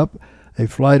continued up a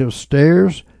flight of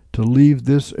stairs to leave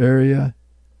this area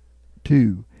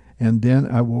too, and then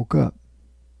I woke up.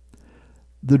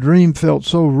 The dream felt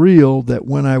so real that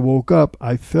when I woke up,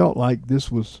 I felt like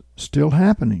this was still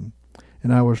happening,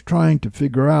 and I was trying to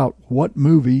figure out what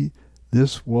movie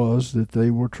this was that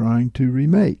they were trying to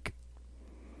remake.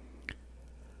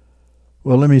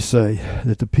 Well, let me say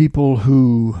that the people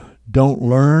who don't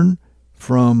learn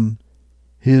from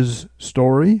his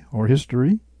story or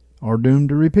history are doomed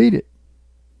to repeat it.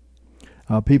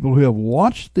 People who have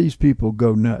watched these people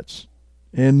go nuts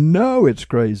and know it's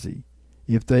crazy,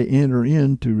 if they enter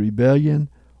into rebellion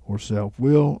or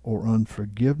self-will or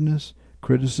unforgiveness,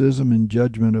 criticism and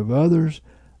judgment of others,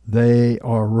 they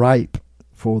are ripe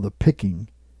for the picking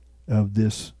of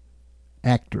this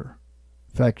actor,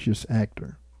 factious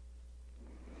actor.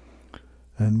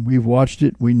 And we've watched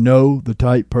it. We know the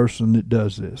type person that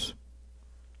does this.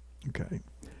 Okay.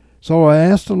 So I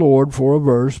asked the Lord for a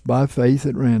verse by faith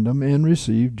at random and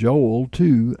received Joel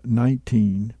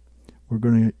 2:19. We're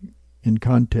going to, in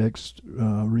context,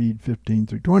 read 15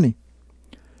 through 20.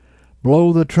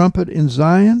 Blow the trumpet in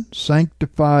Zion,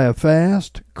 sanctify a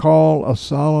fast, call a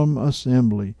solemn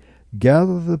assembly,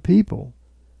 gather the people,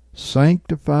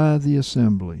 sanctify the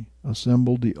assembly,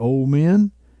 assemble the old men,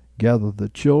 gather the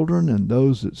children and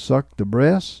those that suck the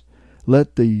breasts,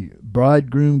 let the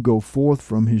bridegroom go forth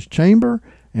from his chamber,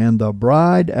 and the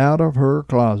bride out of her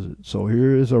closet. So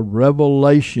here is a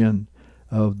revelation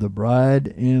of the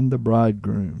bride and the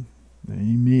bridegroom.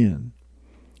 Amen.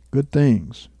 Good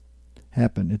things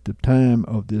happen at the time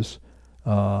of this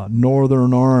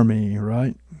northern army,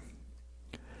 right?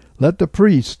 Let the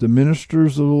priests, the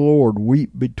ministers of the Lord,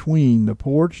 weep between the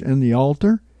porch and the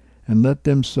altar, and let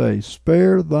them say,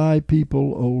 Spare thy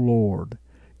people, O Lord.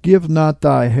 Give not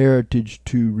thy heritage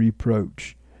to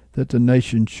reproach, that the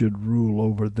nations should rule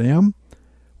over them.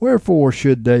 Wherefore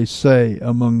should they say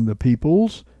among the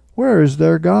peoples, Where is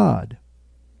their God?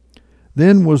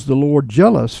 Then was the Lord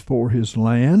jealous for his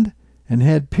land, and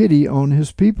had pity on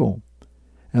his people.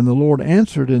 And the Lord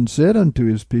answered and said unto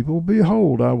his people,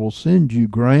 Behold, I will send you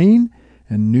grain,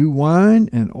 and new wine,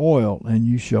 and oil, and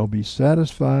you shall be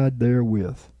satisfied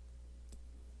therewith.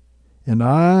 And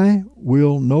I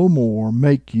will no more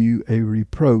make you a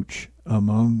reproach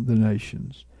among the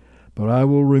nations, but I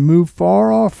will remove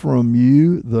far off from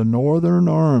you the northern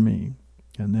army.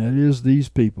 And that is these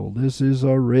people. This is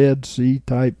a Red Sea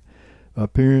type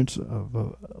appearance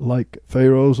of like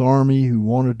Pharaoh's army, who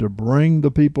wanted to bring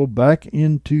the people back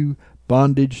into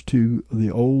bondage to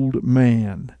the old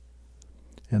man.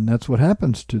 And that's what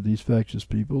happens to these factious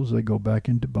people, is they go back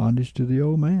into bondage to the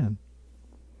old man.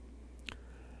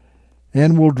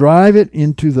 And will drive it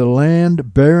into the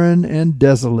land barren and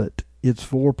desolate, its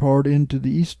forepart into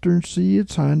the eastern sea,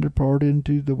 its hinder part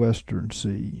into the western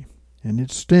sea. And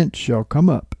its stench shall come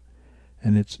up,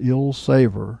 and its ill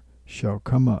savour shall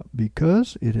come up,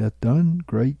 because it hath done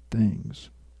great things.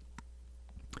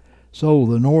 So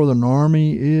the northern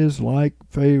army is like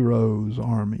Pharaoh's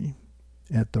army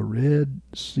at the Red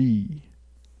Sea.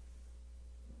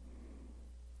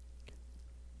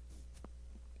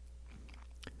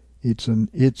 It's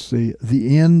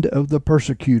the end of the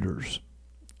persecutors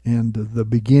and the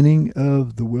beginning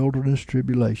of the wilderness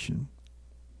tribulation.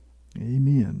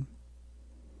 Amen.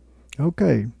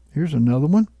 Okay, here's another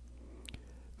one.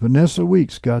 Vanessa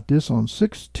Weeks got this on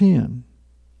 610.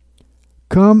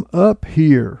 Come up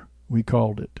here, we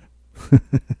called it.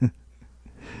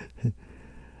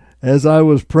 As I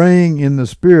was praying in the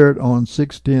Spirit on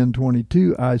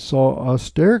 6:10:22, I saw a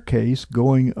staircase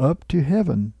going up to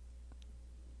heaven.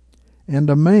 And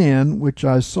a man which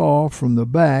I saw from the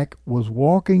back was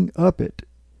walking up it,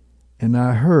 and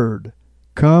I heard,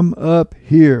 Come up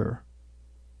here.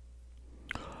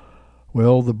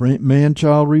 Well, the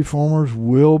man-child reformers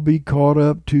will be caught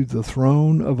up to the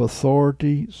throne of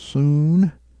authority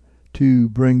soon to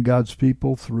bring God's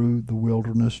people through the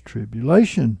wilderness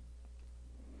tribulation.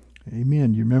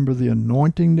 Amen. You remember the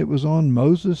anointing that was on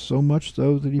Moses, so much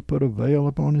so that he put a veil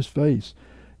upon his face.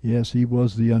 Yes, he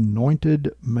was the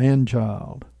anointed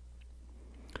man-child.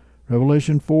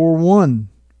 Revelation 4:1.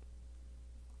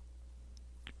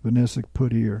 Vanessa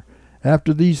put here,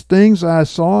 After these things I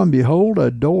saw, and behold, a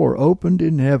door opened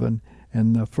in heaven,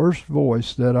 and the first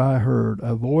voice that I heard,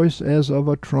 a voice as of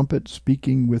a trumpet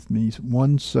speaking with me,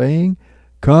 one saying,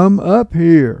 Come up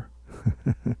here,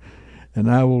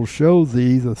 and I will show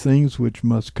thee the things which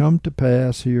must come to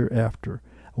pass hereafter.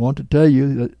 I want to tell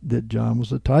you that John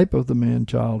was a type of the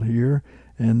man-child here,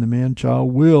 and the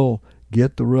man-child will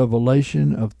get the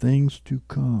revelation of things to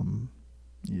come.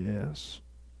 Yes.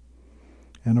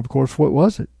 And of course, what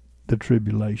was it? The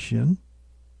tribulation.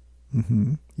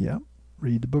 Yeah.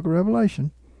 Read the book of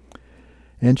Revelation.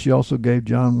 And she also gave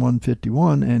John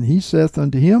 1:51, and he saith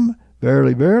unto him,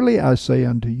 Verily, verily, I say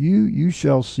unto you, you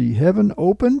shall see heaven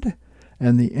opened,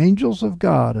 and the angels of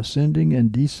God ascending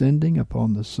and descending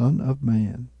upon the Son of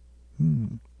Man.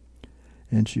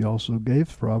 And she also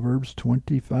gave Proverbs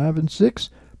 25:6,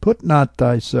 Put not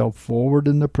thyself forward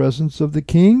in the presence of the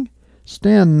king,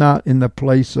 stand not in the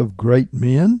place of great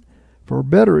men, for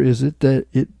better is it that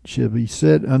it shall be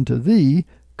said unto thee,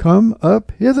 Come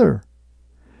up hither,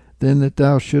 than that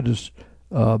thou shouldest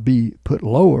be put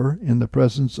lower in the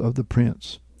presence of the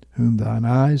prince, whom thine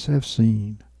eyes have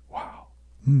seen. Wow.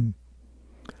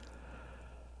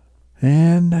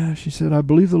 And she said, I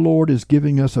believe the Lord is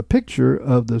giving us a picture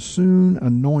of the soon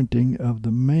anointing of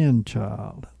the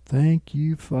man-child. Thank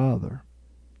you, Father.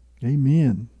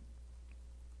 Amen.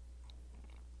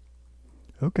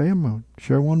 Okay, I'm going to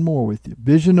share one more with you.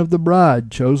 Vision of the bride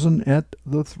chosen at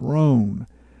the throne.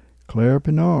 Claire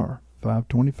Pinar,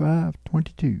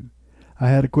 5:25-22. I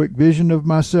had a quick vision of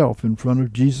myself in front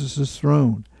of Jesus'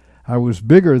 throne. I was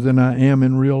bigger than I am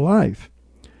in real life,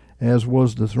 as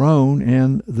was the throne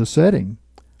and the setting.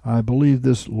 I believe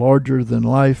this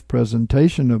larger-than-life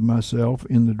presentation of myself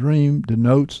in the dream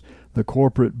denotes the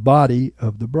corporate body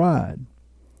of the bride.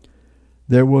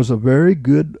 There was a very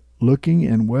good-looking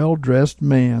and well-dressed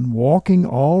man walking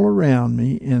all around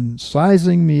me and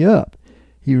sizing me up.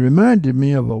 He reminded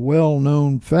me of a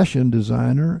well-known fashion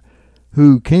designer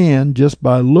who can, just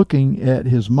by looking at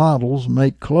his models,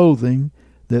 make clothing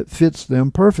that fits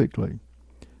them perfectly.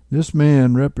 This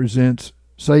man represents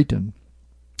Satan,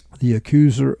 the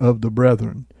accuser of the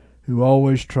brethren, who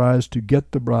always tries to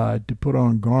get the bride to put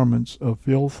on garments of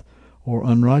filth or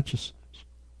unrighteousness.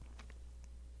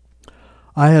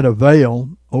 I had a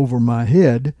veil over my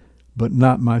head, but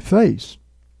not my face.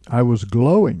 I was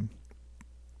glowing.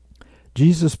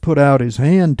 Jesus put out his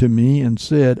hand to me and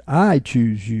said, "I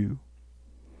choose you."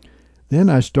 Then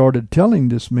I started telling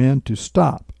this man to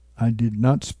stop. I did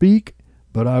not speak,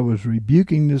 but I was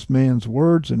rebuking this man's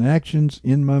words and actions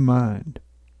in my mind.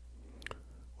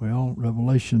 Well,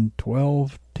 Revelation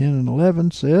 12:10 and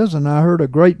 11 says, "And I heard a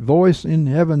great voice in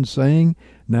heaven saying,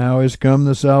 Now is come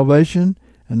the salvation,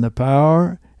 and the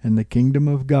power, and the kingdom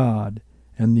of God,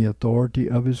 and the authority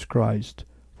of his Christ.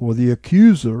 For the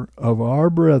accuser of our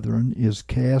brethren is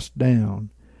cast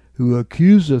down, who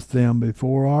accuseth them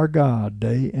before our God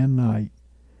day and night.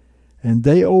 And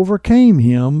they overcame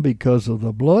him because of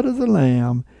the blood of the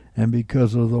Lamb, and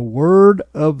because of the word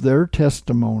of their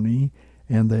testimony,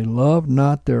 and they loved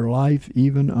not their life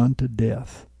even unto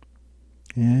death."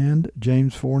 And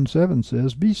James 4:7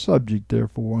 says, "Be subject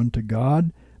therefore unto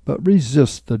God, but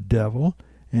resist the devil,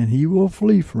 and he will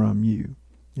flee from you."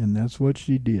 And that's what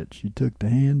she did. She took the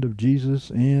hand of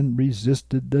Jesus and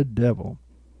resisted the devil.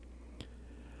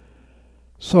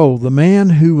 So the man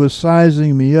who was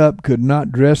sizing me up could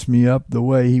not dress me up the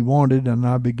way he wanted, and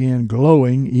I began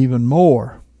glowing even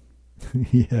more.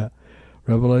 Yeah.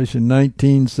 Revelation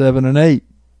 19:7 and 8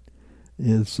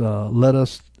 is, "Let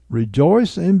us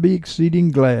rejoice and be exceeding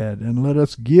glad, and let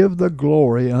us give the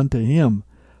glory unto him.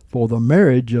 For the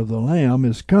marriage of the Lamb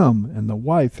is come, and the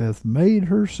wife hath made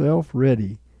herself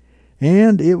ready.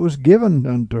 And it was given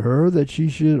unto her that she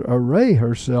should array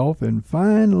herself in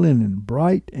fine linen,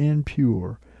 bright and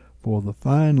pure. For the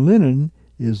fine linen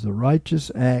is the righteous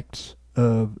acts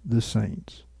of the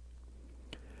saints."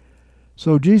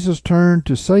 So Jesus turned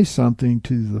to say something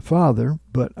to the Father,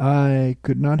 but I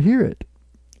could not hear it.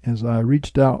 As I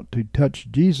reached out to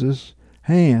touch Jesus'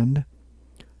 hand,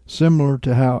 similar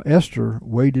to how Esther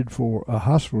waited for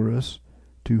Ahasuerus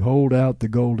to hold out the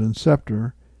golden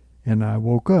scepter, and I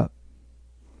woke up.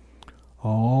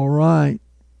 All right.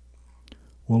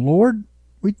 Well, Lord,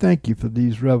 we thank you for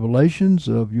these revelations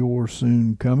of your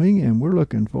soon coming, and we're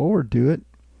looking forward to it.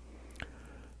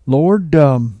 Lord,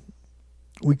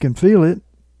 we can feel it,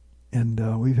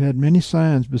 and we've had many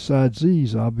signs besides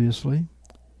these, obviously.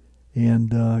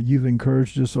 And you've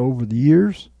encouraged us over the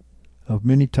years of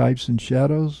many types and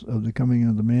shadows of the coming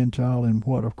of the man-child, and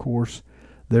what, of course,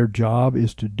 their job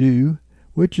is to do,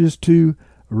 which is to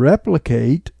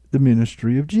replicate the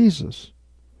ministry of Jesus.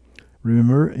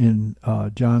 Remember, in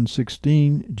John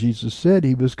 16, Jesus said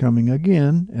he was coming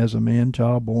again as a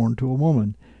man-child born to a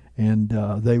woman, and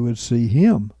they would see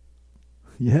him.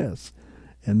 Yes,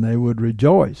 and they would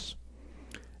rejoice.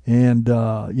 And,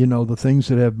 the things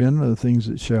that have been are the things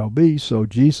that shall be. So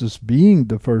Jesus, being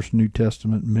the first New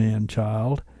Testament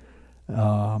man-child,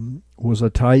 was a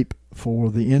type for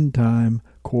the end-time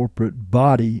corporate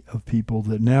body of people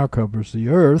that now covers the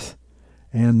earth.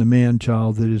 And the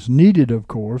man-child that is needed, of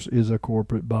course, is a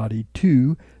corporate body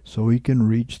too, so he can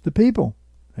reach the people.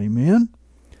 Amen?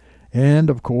 And,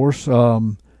 of course,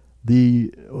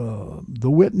 the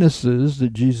witnesses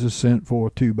that Jesus sent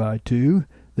forth 2 by 2,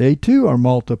 they too are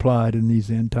multiplied in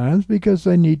these end times because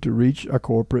they need to reach a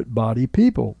corporate body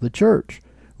people, the church,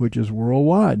 which is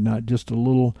worldwide, not just a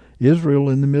little Israel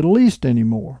in the Middle East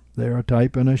anymore. They're a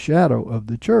type and a shadow of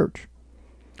the church.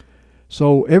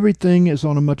 So everything is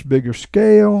on a much bigger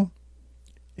scale,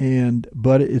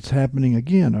 but it's happening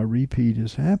again. A repeat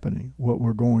is happening. What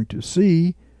we're going to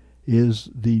see is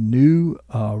the new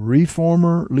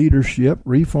reformer leadership.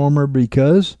 Reformer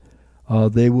because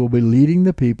they will be leading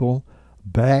the people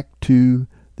back to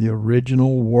the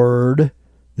original word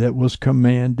that was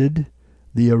commanded,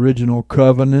 the original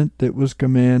covenant that was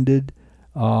commanded,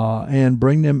 and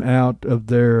bring them out of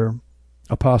their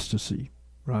apostasy,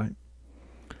 right?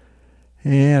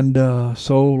 And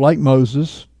so, like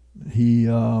Moses, He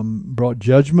brought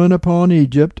judgment upon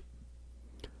Egypt,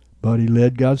 but he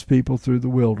led God's people through the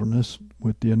wilderness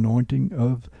with the anointing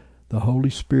of the Holy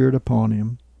Spirit upon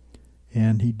him,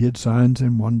 and he did signs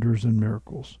and wonders and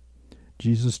miracles.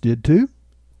 Jesus did too,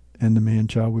 and the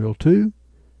man-child will too,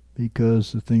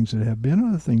 because the things that have been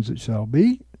are the things that shall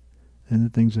be, and the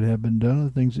things that have been done are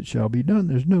the things that shall be done.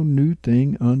 There's no new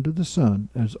thing under the sun.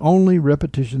 There's only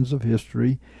repetitions of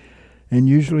history, and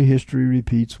usually history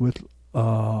repeats with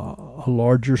a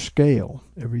larger scale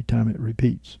every time it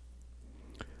repeats.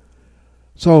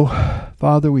 So,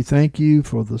 Father, we thank you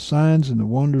for the signs and the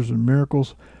wonders and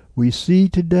miracles we see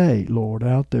today, Lord,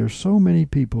 out there. So many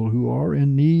people who are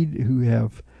in need, who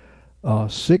have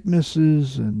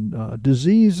sicknesses and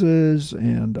diseases,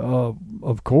 and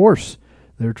of course,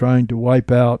 they're trying to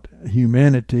wipe out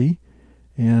humanity.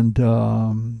 And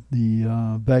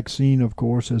the vaccine, of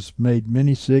course, has made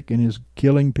many sick and is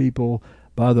killing people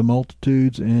by the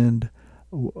multitudes. And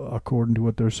according to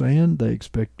what they're saying, they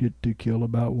expect it to kill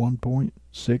about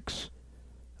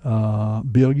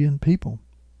 1.6 billion people,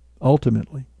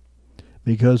 ultimately.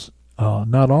 Because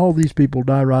not all these people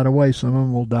die right away. Some of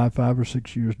them will die 5 or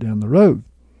 6 years down the road.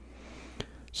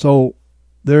 So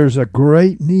there's a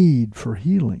great need for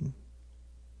healing.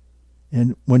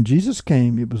 And when Jesus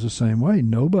came, it was the same way.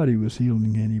 Nobody was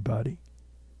healing anybody.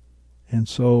 And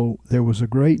so there was a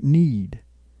great need.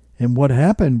 And what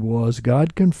happened was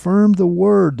God confirmed the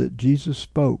word that Jesus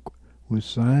spoke with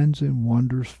signs and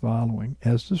wonders following,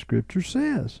 as the Scripture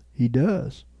says. He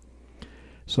does.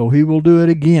 So he will do it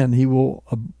again. He will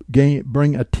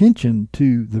bring attention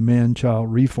to the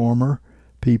man-child reformer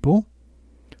people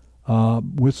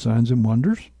with signs and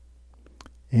wonders.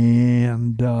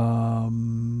 And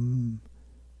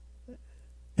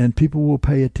people will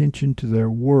pay attention to their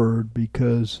word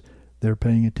because they're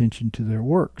paying attention to their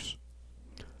works.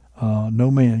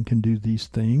 No man can do these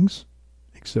things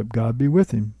except God be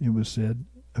with him, it was said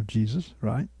of Jesus,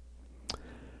 right?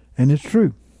 And it's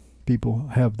true. People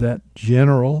have that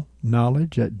general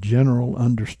knowledge, that general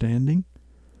understanding.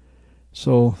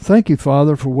 So thank you,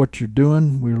 Father, for what you're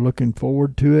doing. We're looking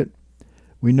forward to it.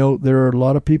 We know there are a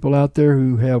lot of people out there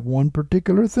who have one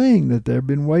particular thing that they've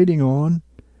been waiting on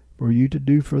for you to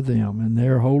do for them, and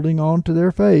they're holding on to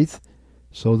their faith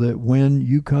so that when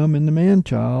you come in the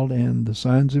man-child and the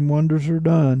signs and wonders are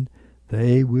done,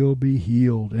 they will be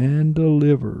healed and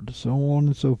delivered, so on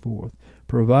and so forth,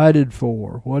 provided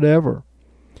for, whatever.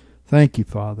 Thank you,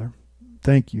 Father.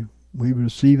 Thank you. We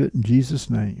receive it in Jesus'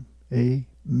 name.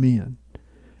 Amen.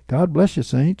 God bless you,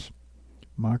 saints.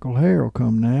 Michael Hare will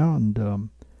come now and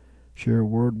share a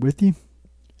word with you.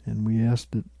 And we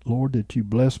ask that, Lord, that you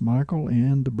bless Michael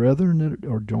and the brethren that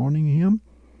are joining him,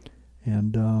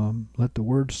 and let the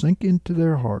word sink into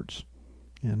their hearts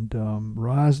and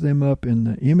rise them up in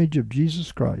the image of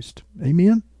Jesus Christ.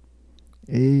 Amen.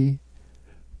 Amen.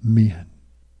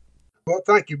 Well,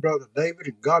 thank you, Brother David,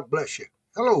 and God bless you.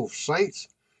 Hello, saints.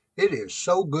 It is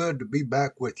so good to be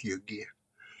back with you again.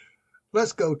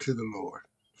 Let's go to the Lord.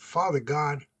 Father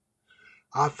God,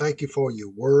 I thank you for your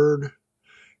word.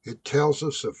 It tells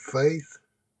us of faith,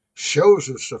 shows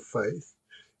us of faith.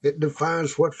 It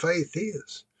defines what faith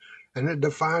is, and it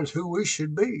defines who we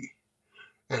should be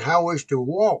and how we should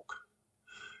walk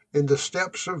in the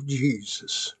steps of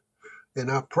Jesus. And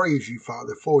I praise you,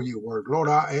 Father, for your word. Lord,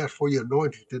 I ask for your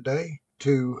anointing today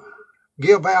to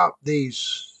give out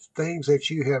these things that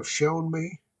you have shown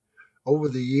me over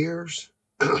the years,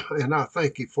 and I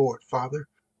thank you for it, Father.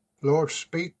 Lord,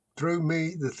 speak through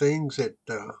me the things that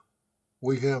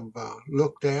we have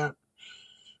looked at,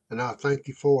 and I thank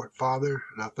you for it, Father.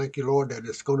 And I thank you, Lord, that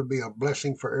it's going to be a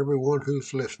blessing for everyone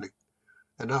who's listening.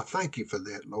 And I thank you for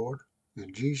that, Lord,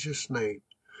 in Jesus' name.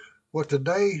 Well,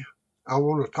 today I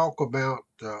want to talk about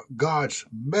God's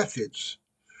methods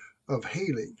of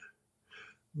healing.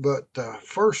 But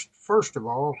first of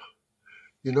all,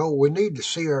 we need to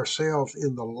see ourselves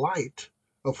in the light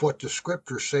of what the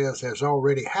Scripture says has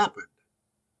already happened.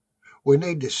 We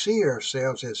need to see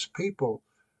ourselves as people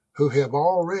who have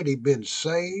already been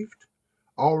saved,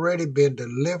 already been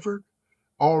delivered,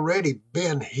 already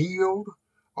been healed,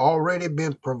 already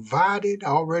been provided,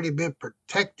 already been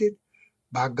protected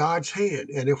by God's hand.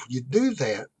 And if you do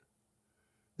that,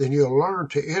 then you'll learn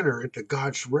to enter into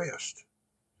God's rest.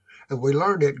 And we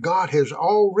learn that God has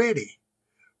already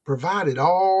provided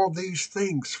all these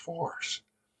things for us.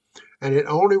 And it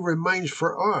only remains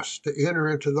for us to enter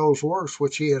into those works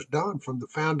which he has done from the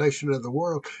foundation of the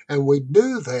world. And we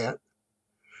do that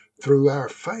through our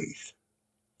faith.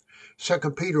 2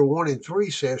 Peter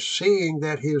 1:3 says, seeing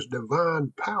that his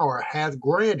divine power hath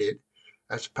granted,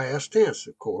 that's past tense,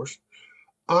 of course,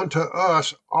 unto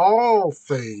us all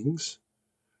things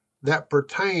that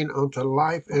pertain unto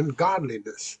life and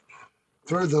godliness,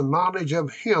 through the knowledge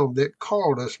of him that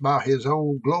called us by his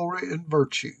own glory and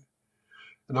virtue.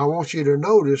 And I want you to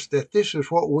notice that this is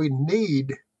what we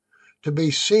need to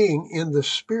be seeing in the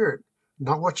spirit,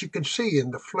 not what you can see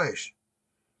in the flesh.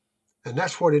 And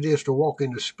that's what it is to walk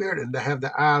in the spirit and to have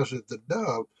the eyes of the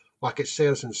dove, like it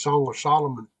says in Song of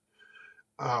Solomon,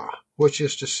 which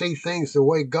is to see things the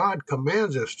way God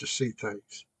commands us to see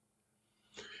things.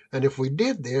 And if we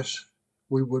did this,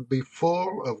 we would be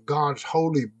full of God's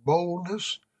holy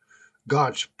boldness,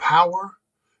 God's power,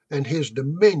 and his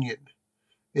dominion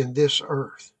in this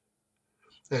earth.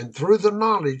 And through the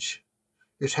knowledge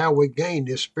is how we gain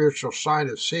this spiritual sight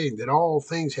of seeing that all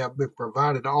things have been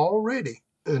provided already.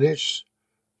 And it's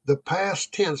the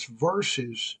past tense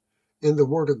verses in the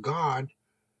Word of God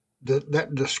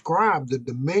that describe the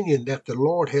dominion that the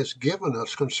Lord has given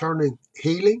us concerning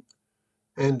healing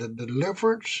and the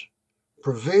deliverance,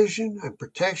 provision and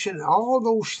protection, all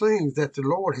those things that the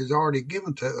Lord has already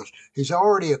given to us. He's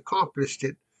already accomplished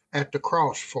it at the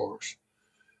cross for us.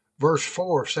 Verse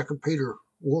 4, 2 Peter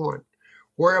 1,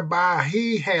 whereby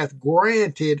he hath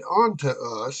granted unto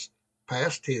us,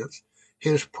 past tense,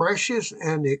 his precious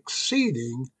and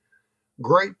exceeding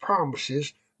great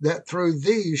promises, that through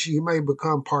these ye may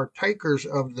become partakers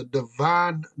of the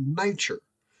divine nature,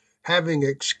 having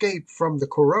escaped from the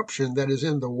corruption that is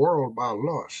in the world by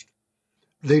lust.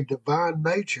 The divine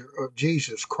nature of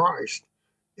Jesus Christ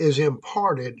is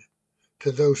imparted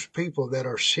to those people that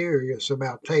are serious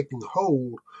about taking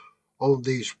hold on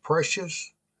these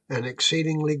precious and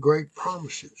exceedingly great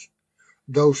promises.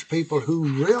 Those people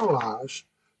who realize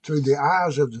through the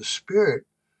eyes of the Spirit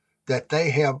that they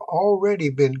have already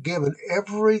been given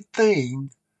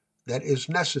everything that is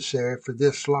necessary for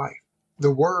this life.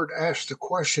 The word asks the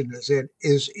question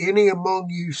is any among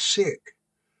you sick?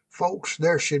 Folks,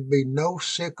 there should be no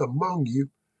sick among you,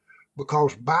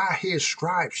 because by his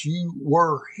stripes you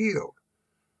were healed.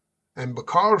 And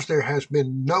because there has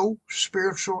been no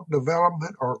spiritual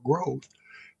development or growth,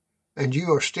 and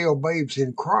you are still babes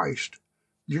in Christ,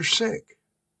 you're sick.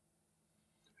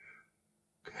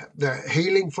 The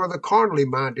healing for the carnally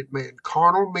minded man.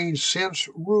 Carnal means sense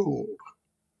ruled.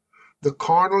 The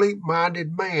carnally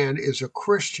minded man is a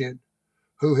Christian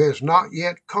who has not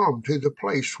yet come to the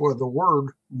place where the word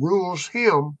rules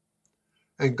him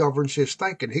and governs his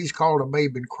thinking. He's called a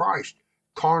babe in Christ,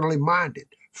 carnally minded,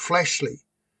 fleshly.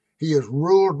 He is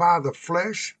ruled by the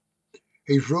flesh.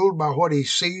 He's ruled by what he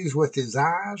sees with his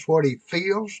eyes, what he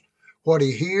feels, what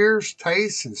he hears,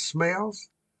 tastes, and smells.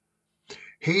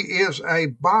 He is a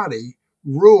body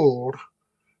ruled,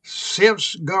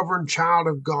 sense-governed child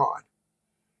of God.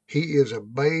 He is a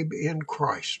babe in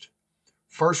Christ.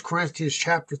 1 Corinthians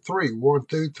chapter 3, 1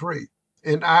 through 3.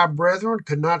 And I, brethren,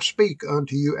 could not speak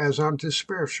unto you as unto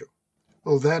spiritual.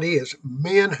 Well, that is,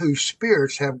 men whose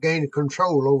spirits have gained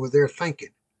control over their thinking.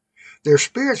 Their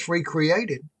spirit's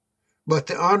recreated, but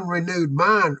the unrenewed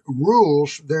mind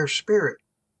rules their spirit.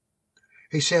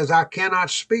 He says, I cannot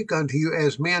speak unto you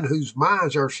as men whose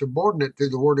minds are subordinate to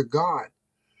the word of God,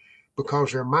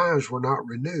 because their minds were not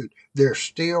renewed. They're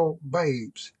still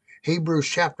babes. Hebrews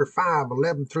chapter 5,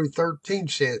 11 through 13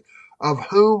 says, of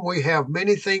whom we have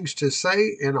many things to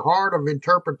say and hard of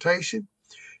interpretation,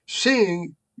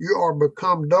 seeing you are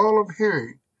become dull of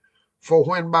hearing. For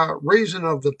when by reason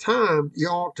of the time you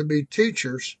ought to be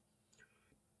teachers,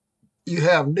 you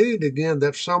have need again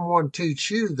that someone teach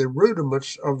you the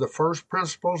rudiments of the first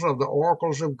principles of the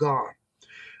oracles of God,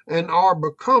 and are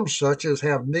become such as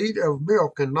have need of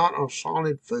milk and not of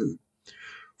solid food.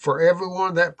 For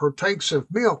everyone that partakes of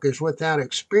milk is without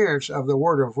experience of the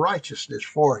word of righteousness,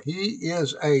 for he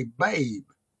is a babe.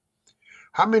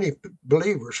 How many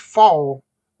believers fall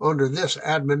under this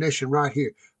admonition right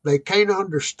here? They can't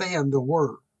understand the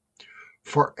word.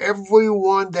 For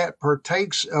everyone that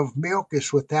partakes of milk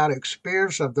is without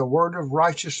experience of the word of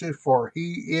righteousness, for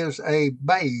he is a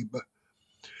babe.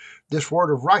 This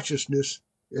word of righteousness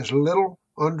is little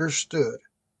understood.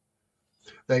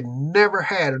 They never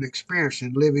had an experience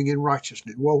in living in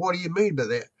righteousness. Well, what do you mean by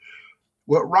that?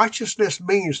 Well, righteousness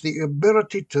means the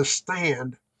ability to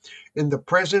stand in the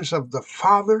presence of the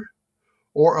Father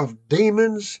or of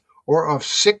demons or of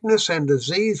sickness and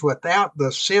disease without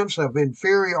the sense of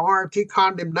inferiority,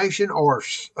 condemnation, or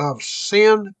of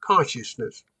sin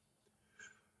consciousness.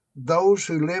 Those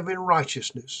who live in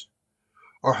righteousness,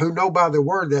 or who know by the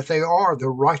word that they are the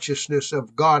righteousness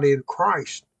of God in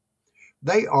Christ,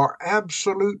 they are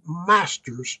absolute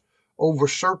masters over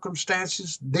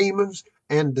circumstances, demons,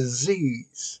 and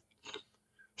disease.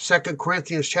 2 2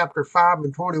 Corinthians chapter 5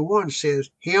 and 21 says,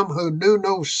 him who knew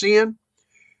no sin,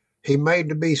 he made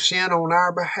to be sin on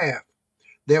our behalf,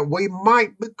 that we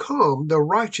might become the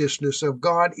righteousness of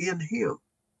God in him.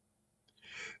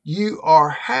 You are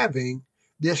having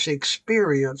this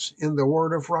experience in the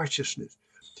word of righteousness.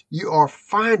 You are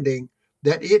finding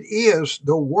that it is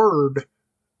the word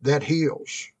that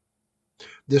heals.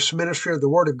 This ministry of the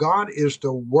word of God is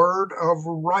the word of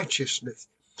righteousness.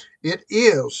 It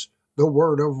is the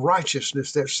word of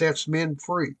righteousness that sets men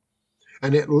free,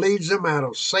 and it leads them out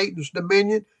of Satan's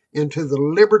dominion into the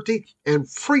liberty and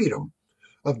freedom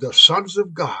of the sons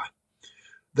of God.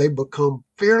 They become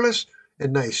fearless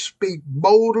and they speak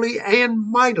boldly and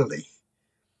mightily.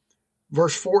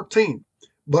 Verse 14,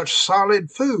 but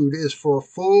solid food is for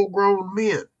full-grown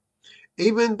men,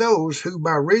 even those who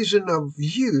by reason of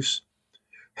use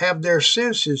have their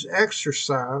senses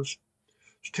exercised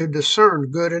to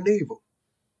discern good and evil.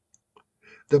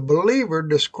 The believer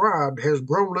described has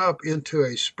grown up into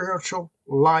a spiritual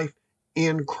life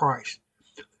in Christ,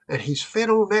 and he's fed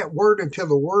on that word until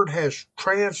the word has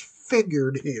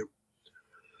transfigured him.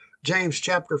 James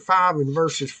chapter 5 and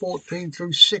verses 14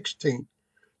 through 16.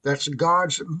 That's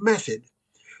God's method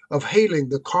of healing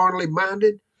the carnally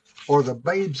minded or the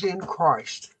babes in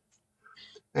Christ.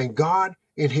 And God,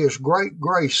 in his great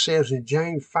grace, says in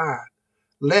James 5,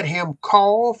 let him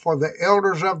call for the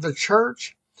elders of the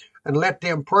church, and let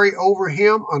them pray over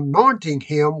him, anointing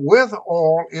him with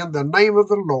oil in the name of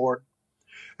the Lord.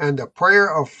 And the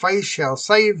prayer of faith shall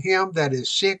save him that is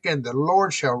sick, and the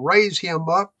Lord shall raise him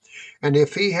up. And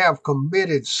if he have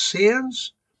committed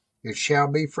sins, it shall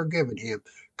be forgiven him.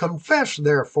 Confess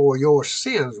therefore your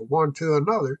sins one to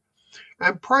another,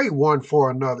 and pray one for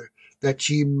another, that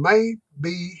ye may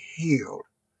be healed.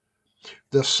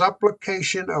 The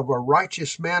supplication of a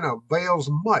righteous man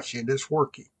avails much in its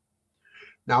working.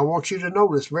 Now I want you to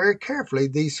notice very carefully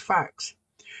these facts.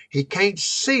 He can't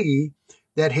see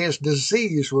that his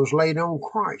disease was laid on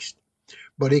Christ,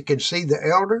 but he can see the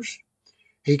elders,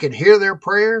 he can hear their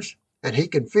prayers, and he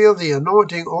can feel the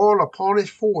anointing oil upon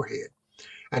his forehead,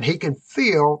 and he can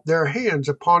feel their hands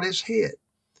upon his head.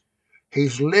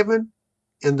 He's living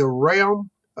in the realm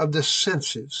of the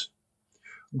senses.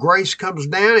 Grace comes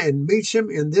down and meets him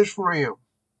in this realm.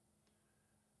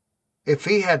 If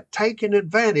he had taken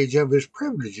advantage of his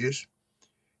privileges,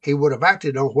 he would have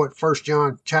acted on what 1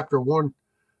 John chapter 1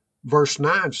 verse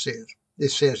 9 says. It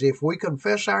says, if we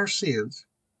confess our sins,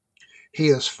 he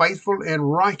is faithful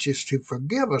and righteous to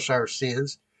forgive us our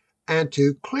sins and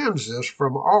to cleanse us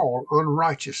from all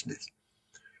unrighteousness.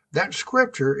 That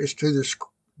scripture is to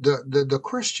the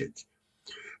Christians.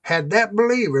 Had that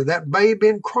believer, that babe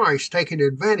in Christ, taken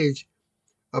advantage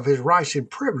of his rights and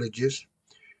privileges,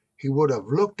 he would have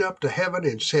looked up to heaven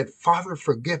and said, Father,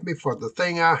 forgive me for the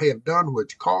thing I have done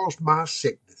which caused my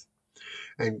sickness.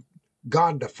 And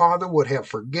God the Father would have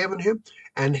forgiven him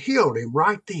and healed him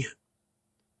right then.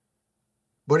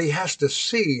 But he has to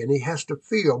see and he has to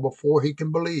feel before he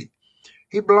can believe.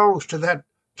 He belongs to that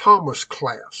Thomas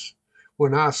class.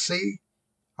 When I see,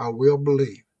 I will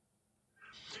believe.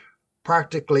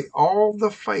 Practically all the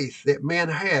faith that men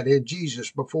had in Jesus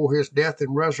before his death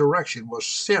and resurrection was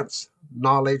sense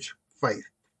knowledge faith.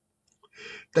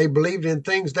 They believed in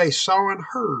things they saw and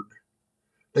heard.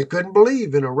 They couldn't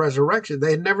believe in a resurrection.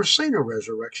 They had never seen a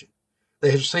resurrection.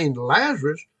 They had seen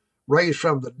Lazarus raised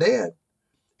from the dead.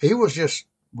 He was just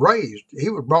raised. He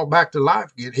was brought back to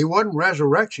life again. He wasn't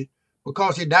resurrection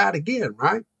because he died again,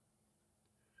 right?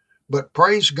 But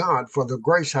praise God for the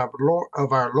grace of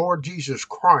our Lord Jesus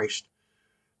Christ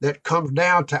that comes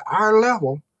down to our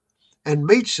level and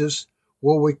meets us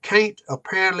where we can't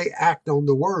apparently act on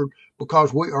the word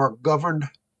because we are governed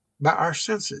by our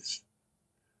senses.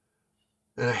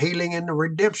 And healing and the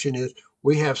redemption is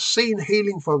we have seen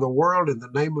healing for the world in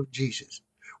the name of Jesus.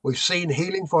 We've seen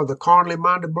healing for the carnally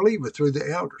minded believer through the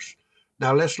elders.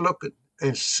 Now let's look at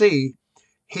and see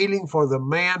healing for the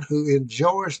man who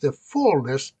enjoys the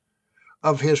fullness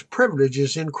of his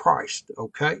privileges in Christ,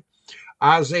 okay?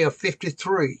 Isaiah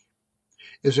 53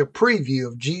 is a preview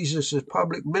of Jesus'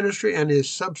 public ministry and his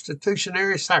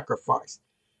substitutionary sacrifice.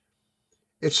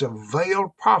 It's a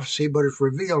veiled prophecy, but it's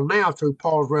revealed now through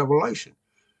Paul's revelation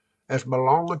as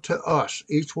belonging to us,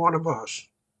 each one of us.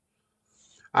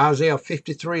 Isaiah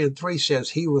 53 and 3 says,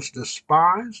 he was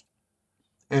despised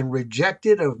and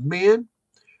rejected of men,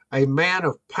 a man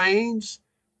of pains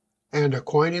and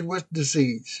acquainted with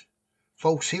disease.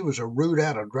 Folks, he was a root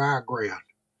out of dry ground,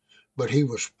 but he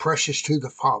was precious to the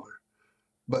Father.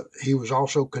 But he was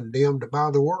also condemned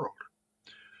by the world.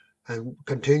 And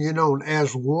continuing on,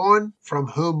 as one from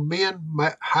whom men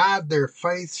hide their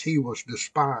faiths, he was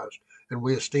despised, and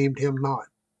we esteemed him not.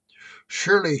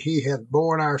 Surely he hath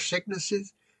borne our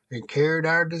sicknesses and carried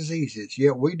our diseases,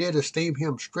 yet we did esteem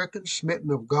him stricken, smitten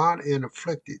of God, and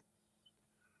afflicted.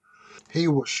 He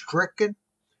was stricken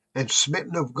and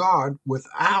smitten of God with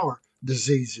our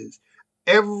diseases.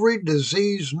 Every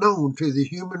disease known to the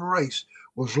human race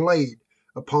was laid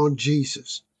upon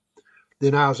Jesus.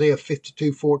 Then Isaiah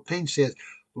 52:14 says,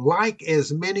 like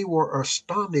as many were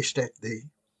astonished at thee,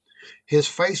 his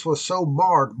face was so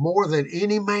marred more than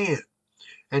any man,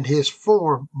 and his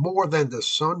form more than the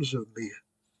sons of men.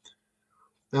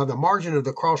 Now, the margin of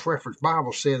the cross-reference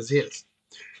Bible says this: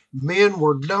 men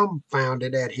were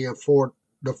dumbfounded at him, for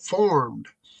deformed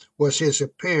was his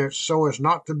appearance, so as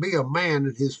not to be a man,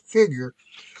 and his figure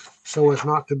so as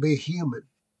not to be human.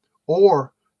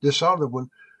 Or this other one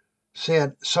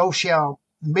said, so shall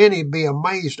many be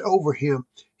amazed over him.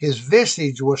 His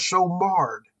visage was so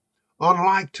marred,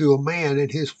 unlike to a man,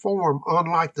 and his form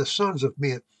unlike the sons of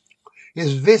men.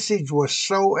 His visage was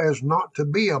so as not to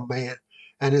be a man,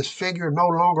 and his figure no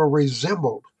longer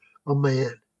resembled a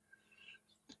man.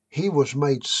 He was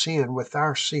made sin with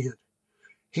our sin.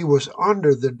 He was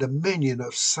under the dominion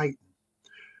of Satan.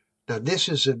 Now, this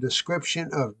is a description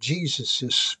of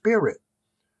Jesus' spirit,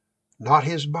 not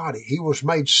his body. He was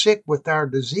made sick with our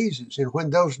diseases, and when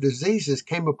those diseases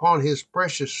came upon his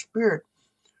precious spirit,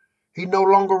 he no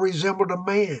longer resembled a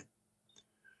man.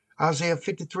 Isaiah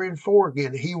 53:4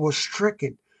 again, he was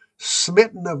stricken,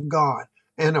 smitten of God,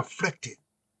 and afflicted.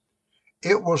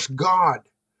 It was God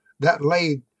that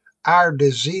laid our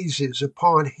diseases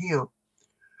upon him,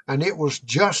 and it was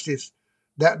justice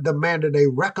that demanded a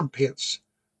recompense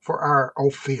for our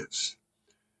offense.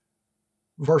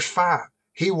 Verse 5,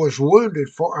 he was wounded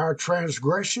for our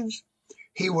transgressions,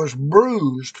 he was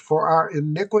bruised for our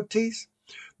iniquities.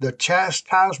 The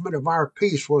chastisement of our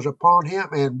peace was upon him,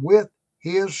 and with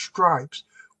his stripes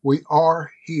we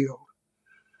are healed.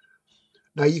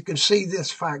 Now you can see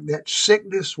this fact that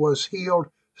sickness was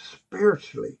healed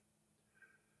spiritually.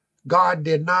 God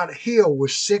did not heal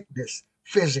with sickness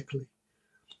physically.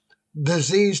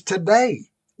 Disease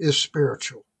today is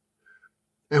spiritual.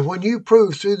 And when you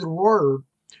prove through the word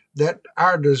that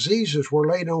our diseases were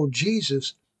laid on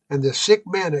Jesus, and the sick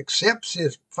man accepts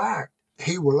his fact,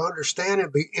 he will understand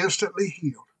and be instantly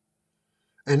healed.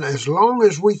 And as long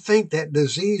as we think that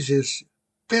disease is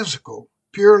physical,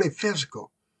 purely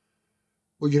physical,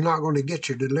 well, you're not going to get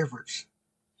your deliverance.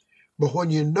 But when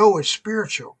you know it's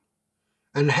spiritual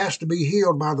and it has to be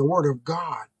healed by the word of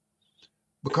God,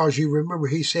 because you remember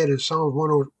he said in Psalms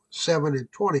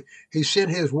 107:20, he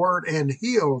sent his word and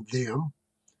healed them,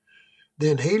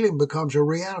 then healing becomes a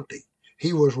reality.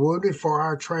 He was wounded for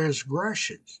our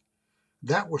transgressions.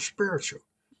 That was spiritual.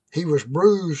 He was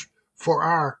bruised for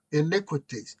our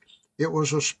iniquities. It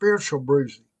was a spiritual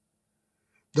bruising.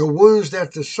 The wounds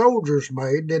that the soldiers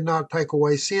made did not take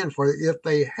away sin, for if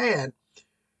they had,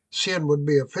 sin would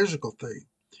be a physical thing.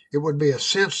 It would be a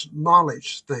sense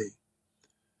knowledge thing.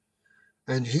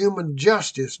 And human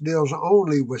justice deals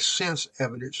only with sense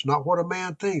evidence, not what a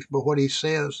man thinks, but what he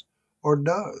says or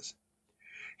does.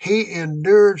 He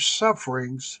endured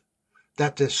sufferings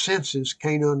that the senses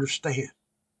can't understand.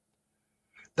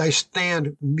 They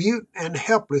stand mute and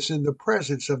helpless in the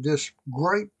presence of this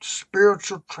great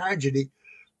spiritual tragedy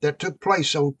that took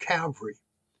place on Calvary.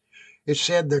 It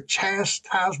said the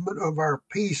chastisement of our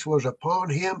peace was upon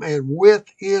him, and with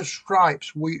his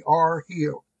stripes we are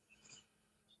healed.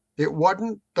 It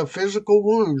wasn't the physical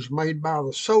wounds made by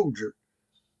the soldier.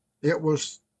 It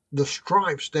was the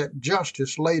stripes that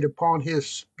justice laid upon his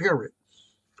spirit.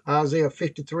 Isaiah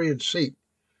 53:6.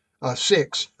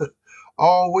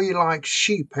 All we like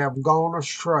sheep have gone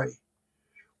astray.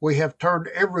 We have turned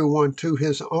everyone to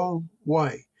his own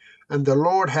way, and the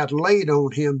Lord hath laid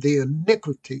on him the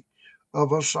iniquity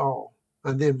of us all.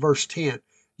 And then verse 10,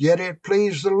 yet it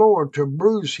pleased the Lord to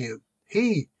bruise him.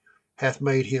 He hath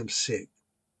made him sick.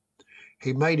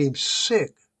 He made him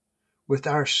sick with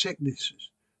our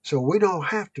sicknesses, so we don't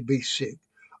have to be sick.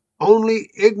 Only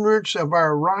ignorance of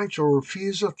our rights or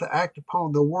refusal to act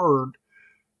upon the word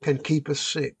can keep us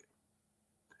sick.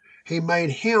 He made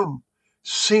him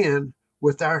sin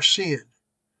with our sin,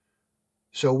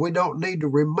 so we don't need to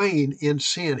remain in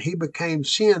sin. He became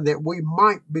sin that we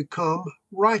might become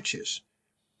righteous.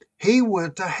 He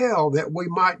went to hell that we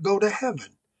might go to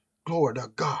heaven. Glory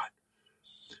to God.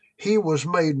 He was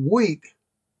made weak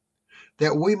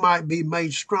that we might be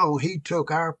made strong. He took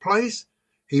our place.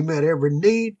 He met every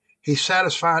need. He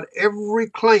satisfied every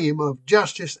claim of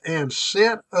justice and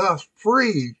set us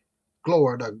free.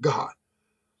 Glory to God.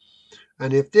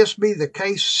 And if this be the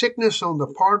case, sickness on the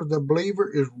part of the believer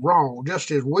is wrong, just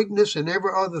as weakness and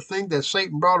every other thing that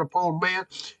Satan brought upon man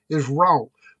is wrong,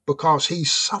 because he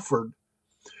suffered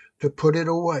to put it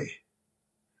away.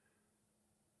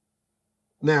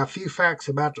 Now, a few facts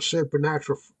about the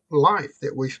supernatural life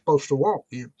that we're supposed to walk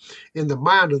in. In the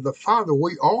mind of the Father,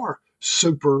 we are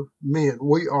supermen.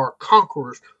 We are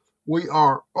conquerors. We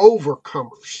are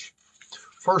overcomers.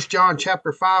 1 John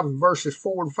chapter 5 and verses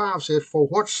 4 and 5 says, For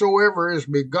whatsoever is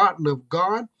begotten of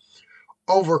God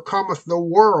overcometh the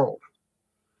world.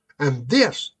 And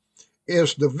this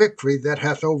is the victory that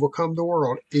hath overcome the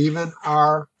world, even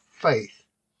our faith.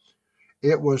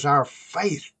 It was our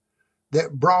faith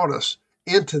that brought us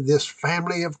into this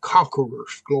family of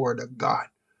conquerors. Glory to God.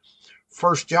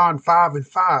 1 John 5 and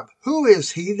 5. Who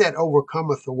is he that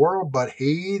overcometh the world but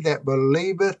he that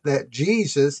believeth that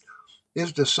Jesus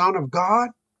is the Son of God?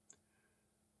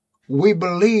 We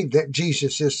believe that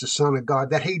Jesus is the Son of God,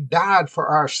 that he died for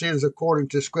our sins according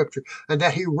to Scripture, and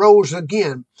that he rose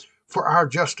again for our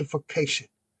justification.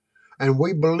 And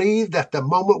we believe that the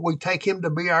moment we take him to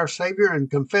be our Savior and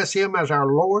confess him as our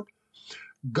Lord,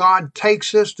 God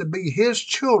takes us to be his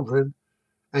children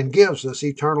and gives us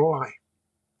eternal life.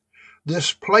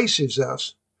 This places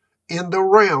us in the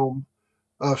realm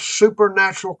of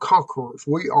supernatural conquerors.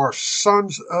 We are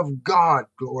sons of God,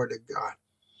 glory to God.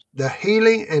 The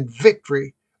healing and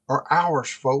victory are ours,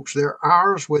 folks. They're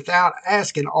ours without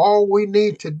asking. All we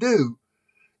need to do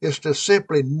is to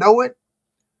simply know it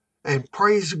and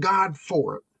praise God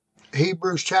for it.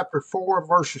 Hebrews chapter 4,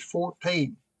 verses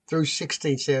 14 through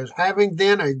 16 says, Having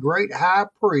then a great high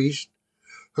priest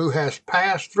who has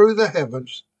passed through the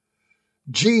heavens,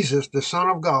 Jesus, the Son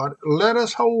of God, let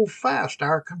us hold fast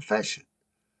our confession.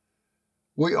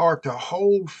 We are to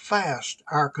hold fast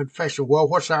our confession. Well,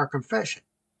 what's our confession?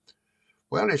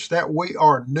 Well, it's that we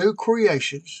are new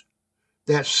creations,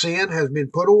 that sin has been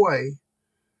put away,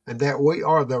 and that we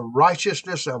are the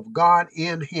righteousness of God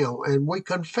in him. And we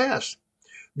confess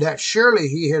that surely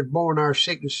he has borne our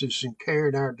sicknesses and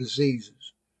carried our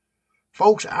diseases.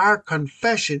 Folks, our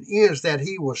confession is that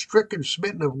he was stricken,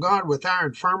 smitten of God with our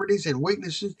infirmities and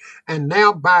weaknesses, and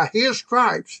now by his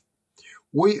stripes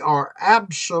we are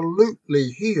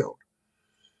absolutely healed.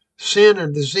 Sin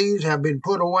and disease have been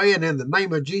put away, and in the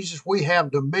name of Jesus, we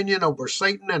have dominion over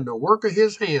Satan and the work of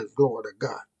his hands, glory to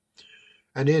God.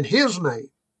 And in his name,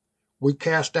 we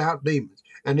cast out demons.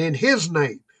 And in his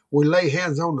name, we lay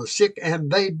hands on the sick,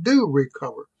 and they do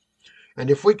recover.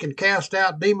 And if we can cast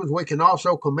out demons, we can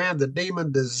also command the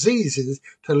demon diseases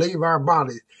to leave our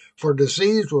bodies. For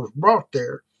disease was brought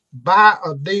there by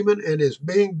a demon and is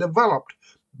being developed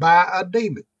by a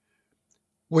demon.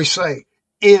 We say,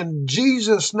 in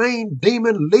Jesus' name,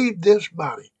 demon, leave this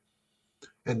body.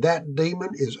 And that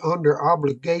demon is under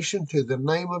obligation to the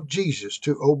name of Jesus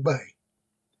to obey.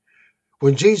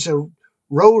 When Jesus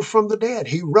rose from the dead,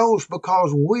 he rose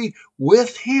because we,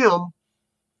 with him,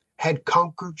 had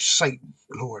conquered Satan.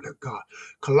 Glory to God.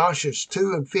 Colossians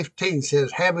 2 and 15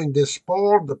 says, having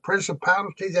despoiled the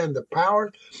principalities and the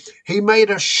powers, he made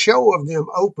a show of them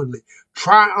openly,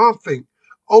 triumphing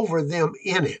over them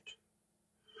in it.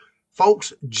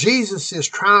 Folks, Jesus'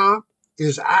 triumph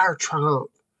is our triumph.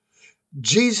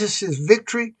 Jesus'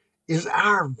 victory is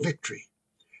our victory.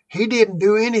 He didn't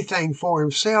do anything for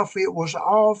himself. It was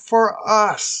all for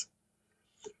us.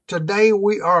 Today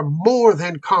we are more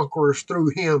than conquerors through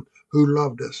him who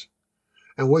loved us.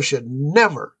 And we should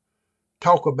never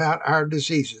talk about our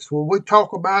diseases. When we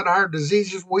talk about our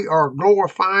diseases, we are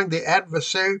glorifying the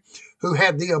adversary who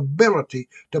had the ability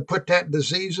to put that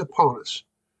disease upon us.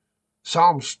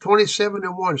 Psalms 27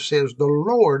 and 1 says, the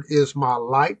Lord is my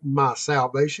light and my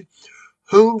salvation.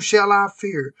 Whom shall I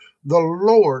fear? The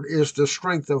Lord is the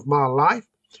strength of my life.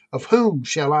 Of whom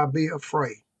shall I be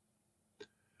afraid?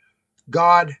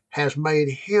 God has made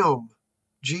him,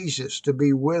 Jesus, to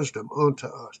be wisdom unto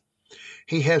us.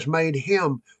 He has made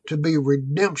him to be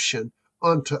redemption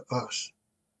unto us.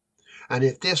 And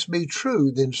if this be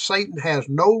true, then Satan has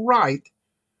no right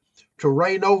to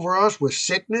reign over us with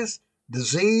sickness,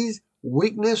 disease,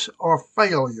 weakness, or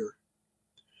failure.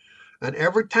 And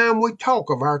every time we talk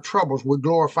of our troubles, we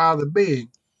glorify the being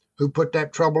who put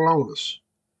that trouble on us.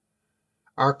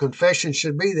 Our confession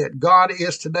should be that God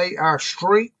is today our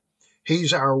strength.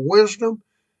 He's our wisdom.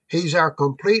 He's our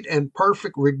complete and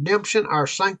perfect redemption, our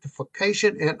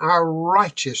sanctification, and our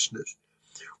righteousness.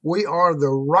 We are the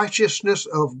righteousness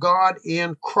of God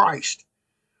in Christ.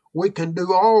 We can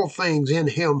do all things in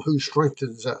him who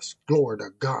strengthens us. Glory to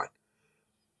God.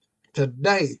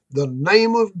 Today, the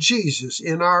name of Jesus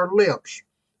in our lips,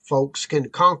 folks, can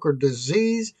conquer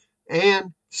disease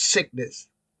and sickness.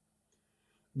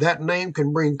 That name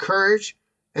can bring courage,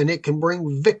 and it can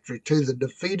bring victory to the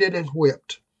defeated and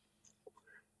whipped.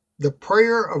 The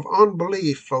prayer of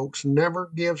unbelief, folks,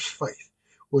 never gives faith.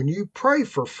 When you pray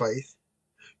for faith,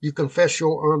 you confess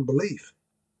your unbelief.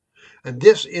 And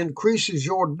this increases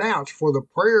your doubts, for the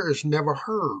prayer is never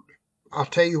heard. I'll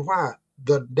tell you why.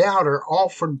 The doubter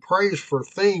often prays for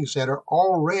things that are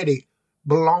already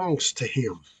belongs to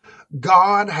him.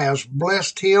 God has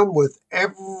blessed him with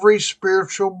every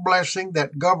spiritual blessing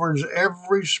that governs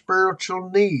every spiritual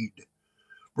need.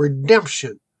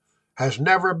 Redemption has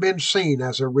never been seen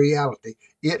as a reality.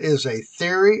 It is a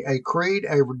theory, a creed,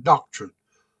 a doctrine.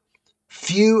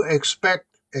 Few expect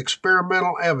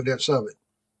experimental evidence of it.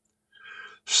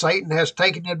 Satan has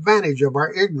taken advantage of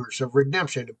our ignorance of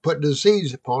redemption to put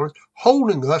disease upon us,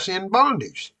 holding us in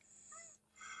bondage.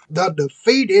 The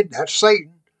defeated, that's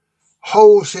Satan,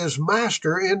 holds his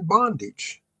master in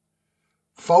bondage.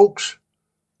 Folks,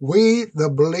 we, the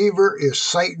believer, is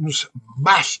Satan's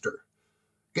master.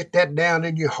 Get that down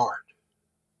in your heart.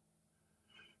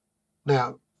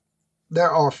 Now, there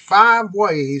are 5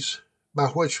 ways by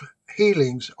which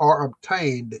healings are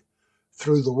obtained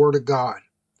through the Word of God.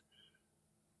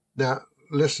 Now,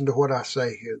 listen to what I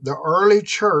say here. The early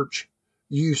church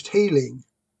used healing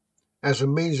as a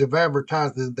means of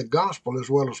advertising the gospel as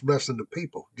well as blessing the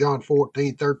people. John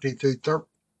 14:13 through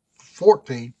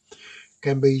 14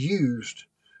 can be used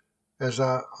as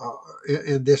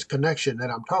in this connection that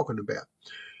I'm talking about.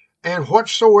 And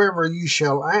whatsoever you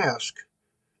shall ask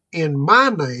in my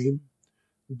name,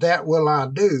 that will I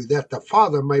do, that the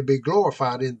Father may be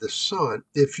glorified in the Son.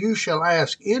 If you shall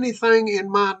ask anything in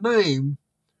my name,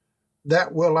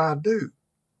 that will I do.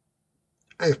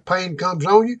 If pain comes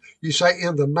on you, you say,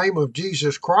 in the name of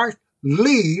Jesus Christ,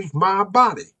 leave my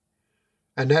body.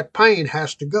 And that pain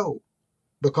has to go,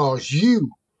 because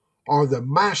you are the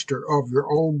master of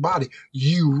your own body.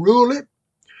 You rule it,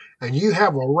 and you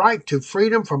have a right to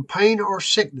freedom from pain or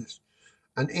sickness.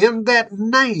 And in that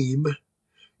name,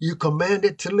 you command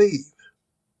it to leave.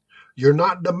 You're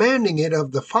not demanding it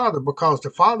of the Father, because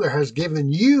the Father has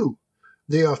given you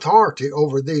the authority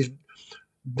over these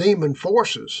demon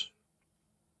forces.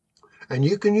 And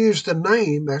you can use the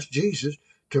name, that's Jesus,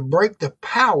 to break the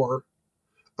power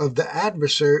of the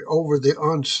adversary over the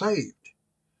unsaved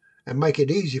and make it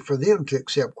easy for them to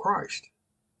accept Christ.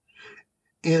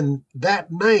 In that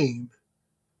name,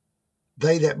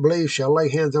 they that believe shall lay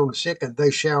hands on the sick and they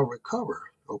shall recover.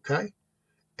 Okay?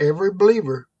 Every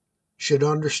believer should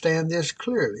understand this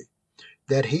clearly,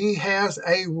 that he has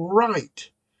a right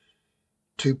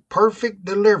to perfect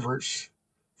deliverance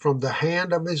from the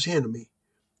hand of his enemy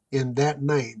in that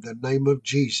name, the name of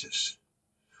Jesus.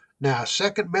 Now, a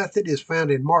second method is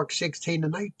found in Mark 16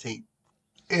 and 18.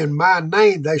 In my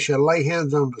name they shall lay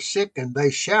hands on the sick and they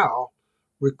shall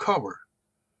recover.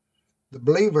 The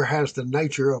believer has the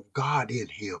nature of God in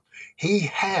him. He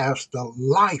has the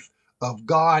life of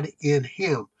God in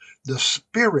him. The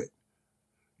Spirit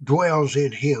dwells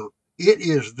in him. It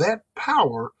is that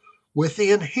power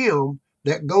within him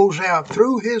that goes out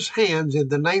through his hands in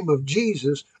the name of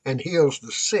Jesus and heals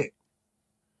the sick.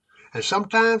 And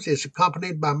sometimes it's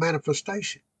accompanied by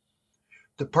manifestation.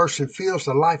 The person feels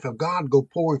the life of God go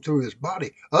pouring through his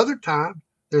body. Other times,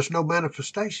 there's no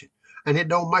manifestation. And it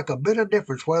don't make a bit of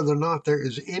difference whether or not there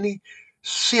is any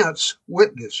sense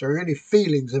witness or any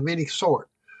feelings of any sort.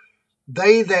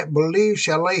 They that believe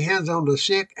shall lay hands on the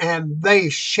sick, and they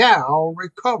shall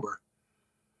recover.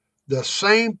 The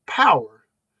same power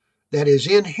that is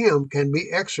in him can be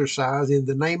exercised in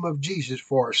the name of Jesus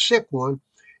for a sick one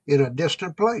in a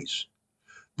distant place.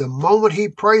 The moment he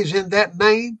prays in that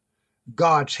name,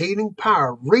 God's healing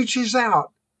power reaches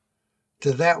out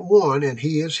to that one and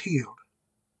he is healed.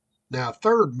 Now, a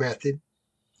third method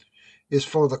is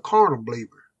for the carnal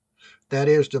believer. That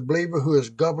is, the believer who is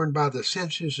governed by the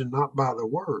senses and not by the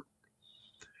word.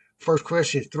 1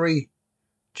 Corinthians 3,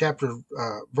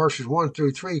 verses 1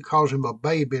 through 3 calls him a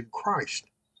babe in Christ.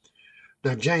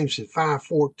 Now, James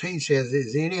 5:14 says,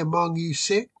 is any among you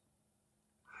sick?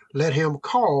 Let him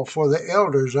call for the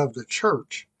elders of the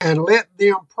church, and let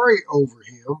them pray over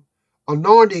him,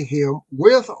 anointing him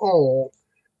with oil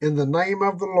in the name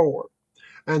of the Lord.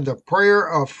 And the prayer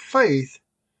of faith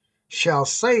shall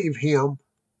save him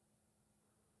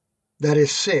that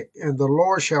is sick, and the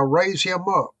Lord shall raise him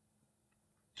up.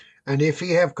 And if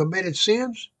he have committed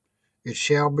sins, it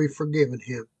shall be forgiven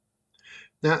him.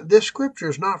 Now, this scripture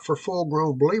is not for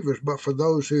full-grown believers, but for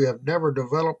those who have never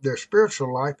developed their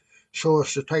spiritual life so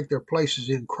as to take their places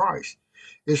in Christ.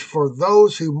 It's for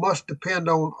those who must depend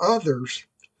on others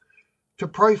to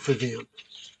pray for them.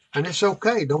 And it's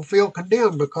okay. Don't feel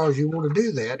condemned because you want to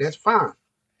do that. That's fine.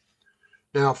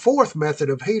 Now, a fourth method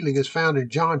of healing is found in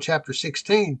John chapter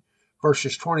 16,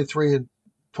 verses 23 and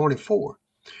 24.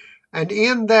 And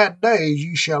in that day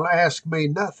you shall ask me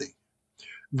nothing.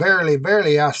 Verily,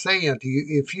 verily, I say unto you,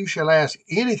 if you shall ask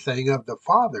anything of the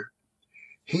Father,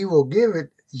 he will give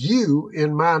it you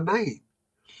in my name.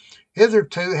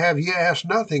 Hitherto have ye asked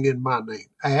nothing in my name.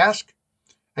 Ask,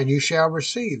 and you shall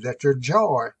receive, that your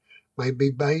joy may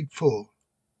be made full.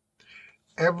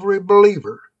 Every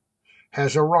believer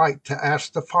has a right to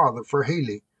ask the Father for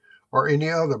healing or any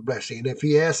other blessing. And if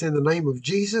he asks in the name of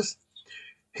Jesus,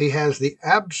 he has the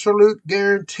absolute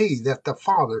guarantee that the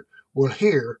Father will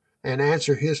hear and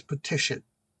answer his petition.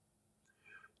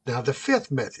 Now, the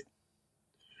fifth method.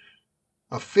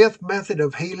 A fifth method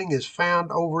of healing is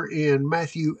found over in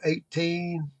Matthew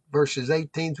 18, verses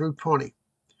 18 through 20.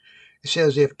 It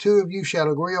says, if two of you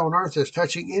shall agree on earth as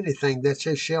touching anything that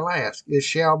they shall ask, it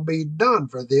shall be done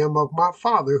for them of my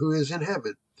Father who is in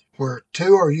heaven. Where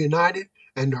two are united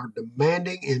and are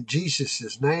demanding in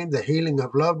Jesus' name the healing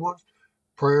of loved ones,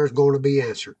 prayer is going to be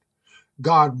answered.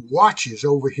 God watches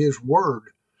over his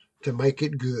word to make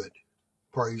it good.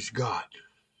 Praise God.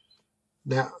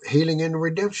 Now, healing and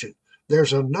redemption.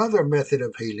 There's another method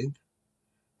of healing,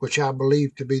 which I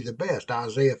believe to be the best.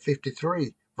 Isaiah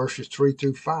 53, verses 3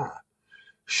 through 5.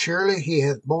 Surely he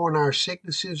hath borne our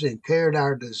sicknesses and carried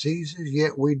our diseases,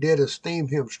 yet we did esteem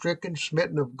him stricken,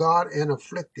 smitten of God, and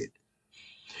afflicted.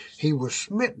 He was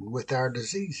smitten with our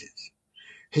diseases.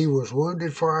 He was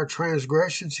wounded for our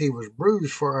transgressions. He was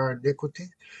bruised for our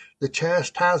iniquities. The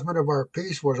chastisement of our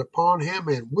peace was upon him,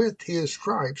 and with his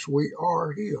stripes we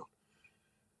are healed.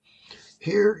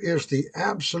 Here is the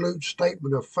absolute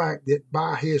statement of fact that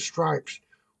by his stripes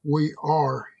we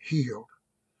are healed.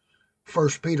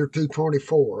 1 Peter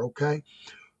 2:24, okay?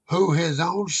 Who his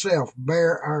own self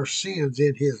bare our sins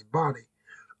in his body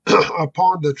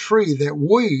upon the tree, that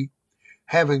we,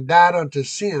 having died unto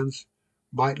sins,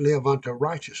 might live unto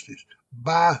righteousness,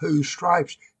 by whose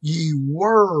stripes ye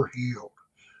were healed.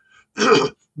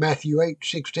 Matthew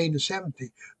 8:16 and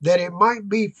 17, that it might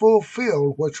be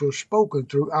fulfilled which was spoken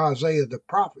through Isaiah the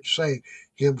prophet, saying,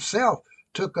 himself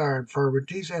took our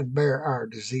infirmities and bare our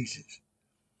diseases.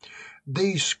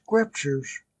 These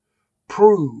scriptures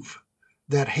prove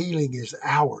that healing is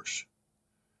ours,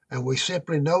 and we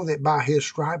simply know that by his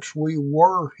stripes we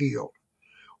were healed.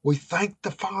 We thank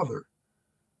the Father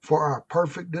for our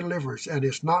perfect deliverance, and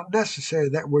it's not necessary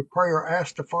that we pray or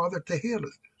ask the Father to heal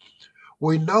us.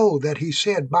 We know that he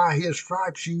said, by his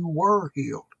stripes you were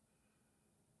healed.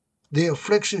 The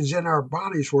afflictions in our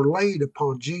bodies were laid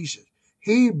upon Jesus.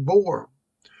 He bore them.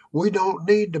 We don't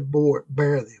need to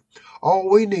bear them. All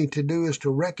we need to do is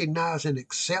to recognize and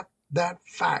accept that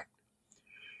fact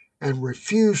and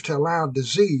refuse to allow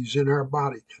disease in our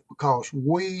body, because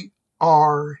we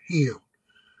are healed.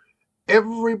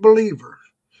 Every believer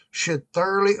should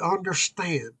thoroughly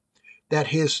understand that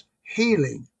his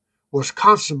healing was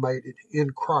consummated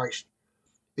in Christ.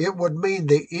 It would mean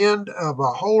the end of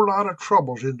a whole lot of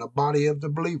troubles in the body of the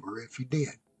believer if he did.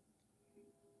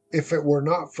 If it were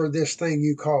not for this thing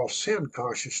you call sin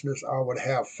consciousness, I would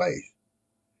have faith.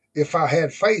 If I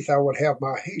had faith, I would have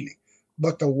my healing.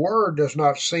 But the word does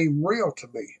not seem real to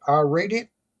me. I read it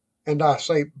and I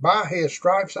say, by his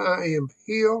stripes I am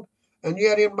healed. And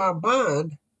yet in my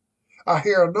mind, I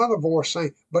hear another voice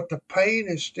saying, but the pain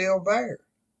is still there.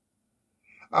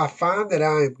 I find that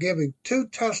I am giving two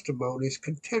testimonies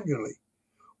continually,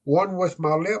 one with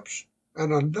my lips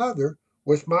and another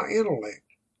with my intellect.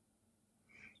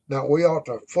 Now, we ought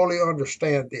to fully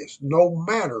understand this. No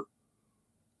matter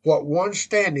what one's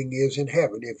standing is in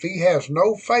heaven, if he has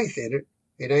no faith in it,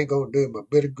 it ain't going to do him a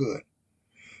bit of good.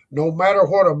 No matter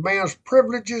what a man's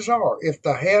privileges are, if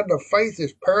the hand of faith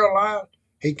is paralyzed,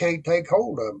 he can't take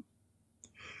hold of them.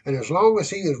 And as long as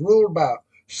he is ruled by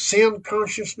sin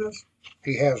consciousness,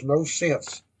 he has no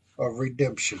sense of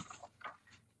redemption.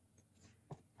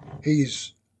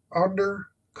 He's under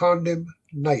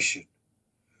condemnation.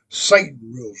 Satan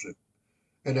rules him.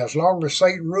 And as long as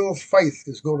Satan rules, faith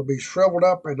is going to be shriveled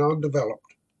up and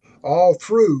undeveloped. All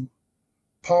through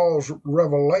Paul's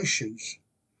revelations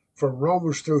from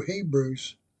Romans through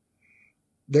Hebrews,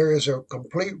 there is a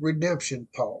complete redemption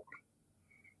taught.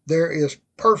 There is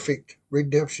perfect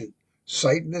redemption.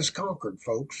 Satan is conquered,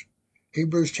 folks.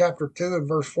 Hebrews chapter 2 and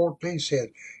verse 14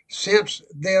 said, since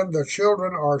then the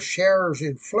children are sharers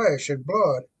in flesh and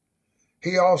blood,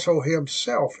 he also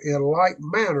himself in like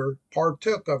manner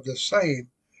partook of the same,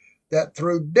 that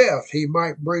through death he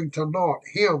might bring to naught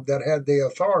him that had the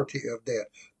authority of death,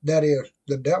 that is,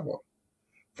 the devil.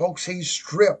 Folks, he's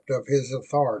stripped of his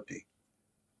authority.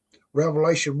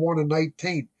 Revelation 1 and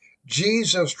 18,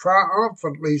 Jesus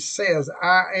triumphantly says,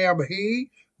 I am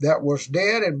he that was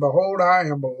dead, and behold, I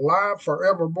am alive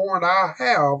forevermore, and I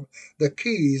have the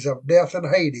keys of death and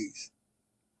Hades.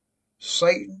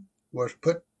 Satan was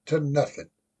put to nothing.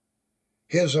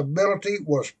 His ability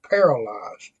was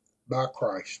paralyzed by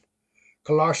Christ.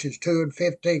 Colossians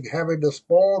 2:15, having to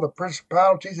spoil the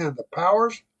principalities and the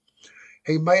powers,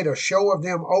 he made a show of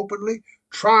them openly,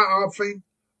 triumphing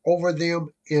over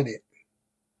them in it.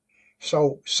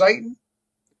 So Satan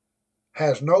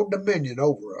has no dominion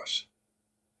over us.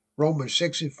 Romans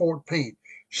 6:14,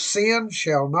 sin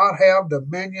shall not have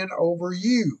dominion over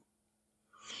you.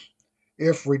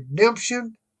 If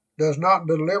redemption does not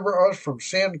deliver us from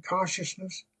sin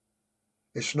consciousness,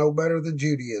 it's no better than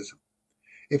Judaism.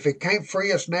 If it can't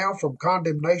free us now from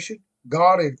condemnation,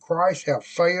 God and Christ have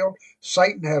failed.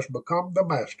 Satan has become the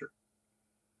master.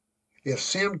 If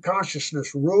sin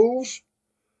consciousness rules,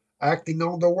 acting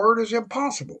on the word is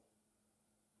impossible.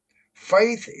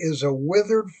 Faith is a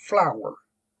withered flower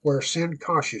where sin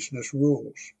consciousness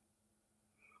rules.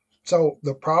 So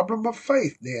the problem of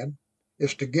faith, then,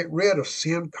 is to get rid of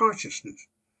sin consciousness,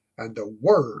 and the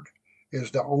word is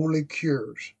the only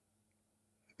cures.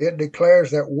 It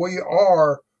declares that we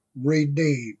are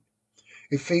redeemed.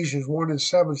 Ephesians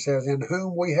 1:7 says, in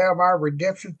whom we have our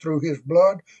redemption through his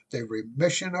blood, the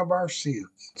remission of our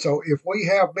sins. So if we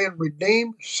have been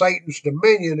redeemed, Satan's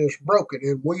dominion is broken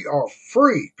and we are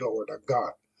free, glory to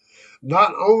God.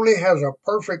 Not only has a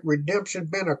perfect redemption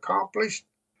been accomplished,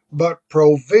 but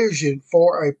provision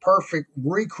for a perfect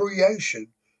recreation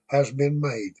has been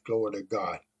made, glory to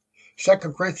God. 2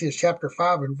 Corinthians chapter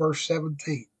 5 and verse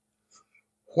 17.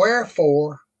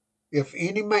 Wherefore, if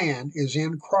any man is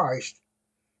in Christ,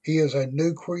 he is a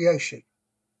new creation.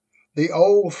 The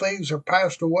old things are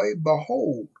passed away.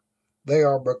 Behold, they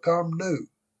are become new.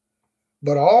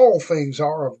 But all things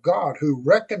are of God, who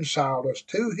reconciled us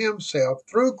to himself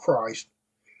through Christ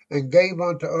and gave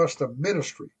unto us the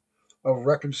ministry of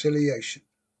reconciliation.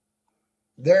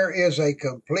 There is a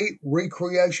complete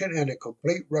recreation and a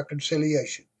complete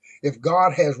reconciliation. If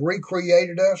God has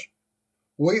recreated us,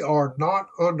 we are not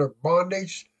under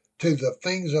bondage to the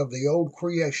things of the old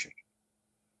creation.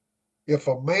 If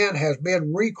a man has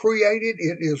been recreated,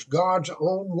 it is God's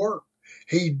own work.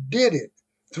 He did it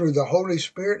through the Holy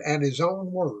Spirit and his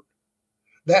own word.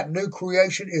 That new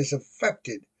creation is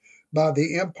affected by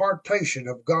the impartation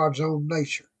of God's own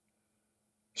nature.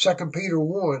 2 Peter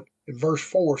 1 and verse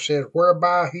 4 says,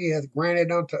 whereby he hath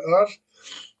granted unto us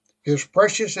his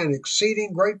precious and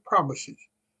exceeding great promises,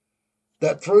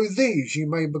 that through these ye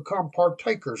may become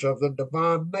partakers of the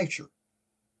divine nature,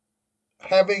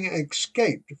 having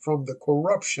escaped from the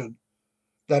corruption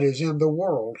that is in the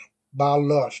world by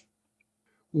lust.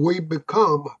 We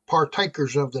become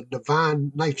partakers of the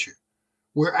divine nature.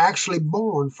 We're actually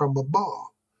born from above.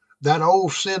 That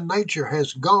old sin nature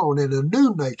has gone, and a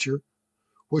new nature,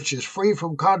 which is free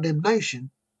from condemnation,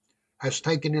 has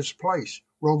taken its place.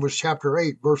 Romans chapter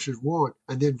 8, verses 1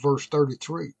 and then verse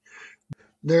 33.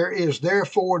 There is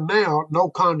therefore now no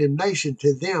condemnation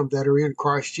to them that are in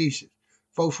Christ Jesus.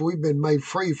 Folks, we've been made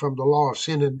free from the law of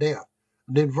sin and death.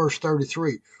 And then verse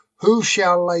 33, who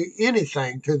shall lay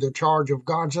anything to the charge of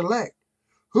God's elect?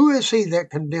 Who is he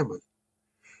that condemneth?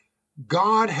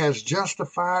 God has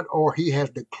justified, or he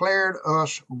has declared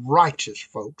us righteous,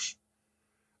 folks.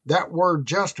 That word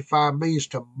justify means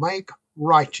to make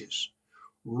righteous.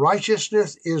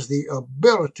 Righteousness is the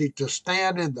ability to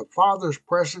stand in the Father's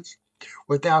presence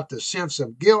without the sense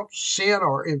of guilt, sin,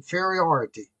 or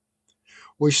inferiority.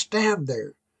 We stand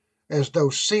there as though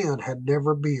sin had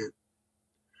never been.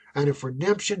 And if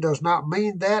redemption does not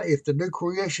mean that, if the new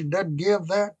creation doesn't give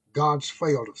that, God's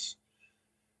failed us.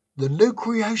 The new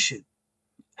creation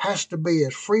has to be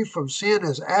as free from sin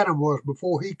as Adam was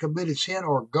before he committed sin,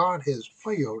 or God has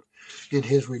failed in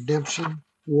his redemption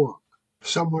work.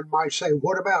 Someone might say,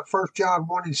 what about 1 John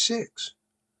 1 and 6?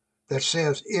 That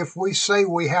says, if we say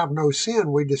we have no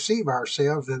sin, we deceive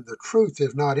ourselves and the truth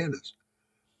is not in us.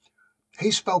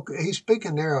 He's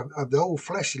speaking there of the old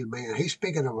fleshly man. He's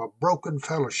speaking of a broken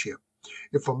fellowship.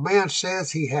 If a man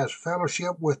says he has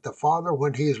fellowship with the Father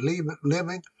when he is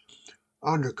living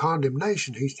under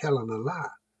condemnation, he's telling a lie.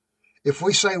 If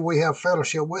we say we have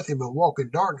fellowship with him and walk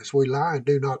in darkness, we lie and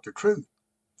do not the truth.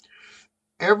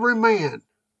 Every man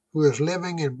who is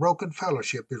living in broken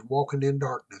fellowship is walking in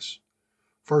darkness.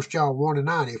 1 John 1 and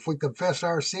 9, if we confess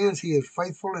our sins, he is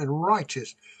faithful and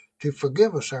righteous to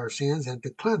forgive us our sins and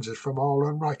to cleanse us from all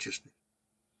unrighteousness.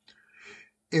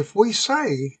 If we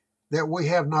say that we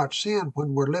have not sinned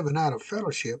when we're living out of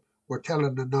fellowship, we're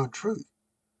telling the untruth.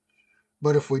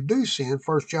 But if we do sin,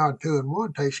 1 John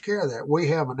 2:1 takes care of that. We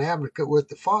have an advocate with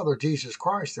the Father, Jesus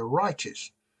Christ, the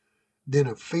righteous. Then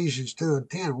Ephesians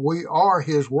 2:10, we are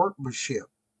his workmanship.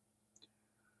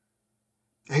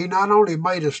 He not only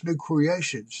made us new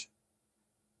creations,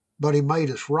 but he made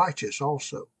us righteous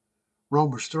also.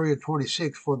 Romans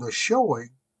 3:26, for the showing,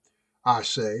 I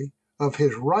say, of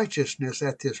his righteousness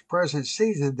at this present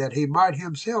season, that he might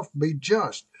himself be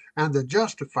just, and the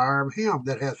justifier of him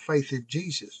that hath faith in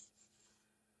Jesus.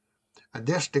 And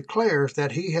this declares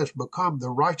that he has become the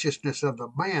righteousness of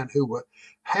the man who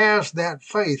has that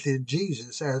faith in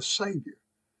Jesus as Savior.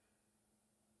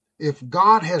 If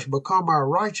God has become our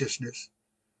righteousness,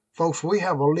 folks, we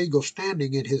have a legal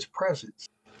standing in his presence.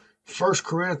 1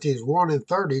 Corinthians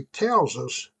 1:30 tells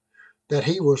us that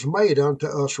he was made unto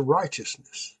us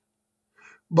righteousness.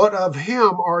 But of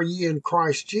him are ye in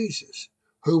Christ Jesus,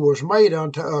 who was made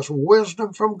unto us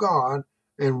wisdom from God,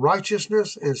 and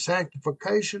righteousness, and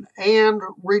sanctification, and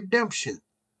redemption.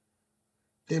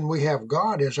 Then we have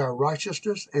God as our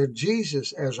righteousness, and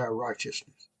Jesus as our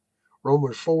righteousness.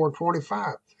 Romans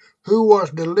 4:25, who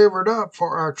was delivered up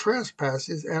for our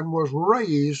trespasses, and was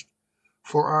raised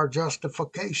for our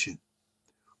justification.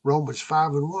 Romans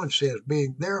 5:1 says,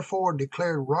 being therefore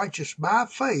declared righteous by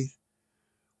faith,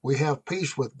 we have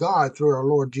peace with God through our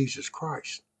Lord Jesus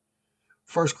Christ.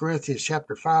 1 Corinthians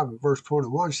chapter 5 and verse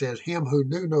 21 says, him who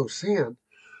knew no sin,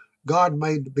 God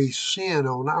made to be sin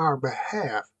on our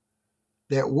behalf,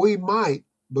 that we might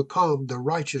become the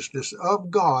righteousness of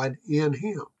God in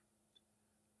him.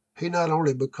 He not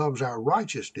only becomes our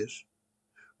righteousness,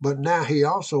 but now he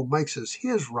also makes us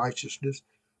his righteousness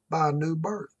by a new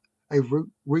birth, a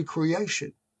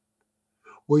recreation.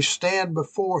 We stand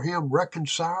before him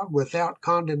reconciled without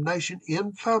condemnation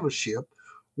in fellowship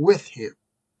with him.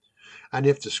 And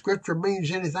if the scripture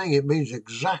means anything, it means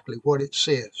exactly what it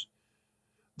says.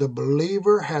 The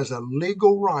believer has a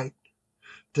legal right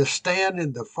to stand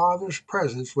in the Father's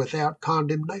presence without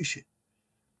condemnation.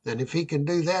 And if he can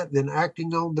do that, then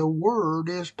acting on the word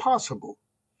is possible.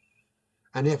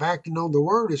 And if acting on the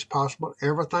word is possible,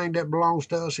 everything that belongs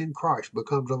to us in Christ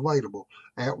becomes available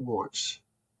at once.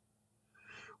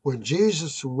 When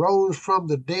Jesus rose from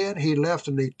the dead, he left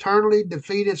an eternally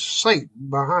defeated Satan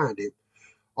behind him.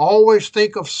 Always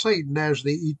think of Satan as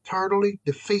the eternally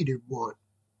defeated one.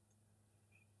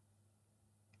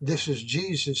 This is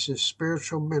Jesus'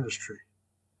 spiritual ministry.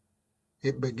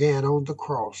 It began on the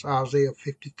cross. Isaiah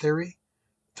 53,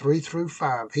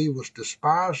 3-5. He was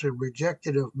despised and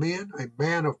rejected of men, a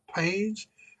man of pains,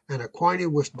 and acquainted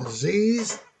with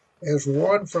disease, as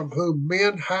one from whom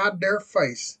men hide their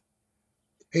face.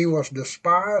 He was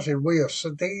despised, and we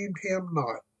esteemed him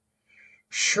not.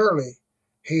 Surely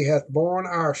he hath borne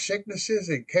our sicknesses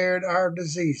and carried our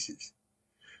diseases.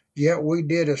 Yet we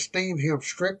did esteem him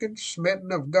stricken,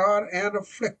 smitten of God, and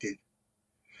afflicted.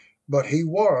 But he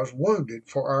was wounded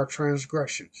for our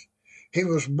transgressions. He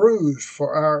was bruised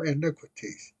for our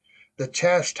iniquities. The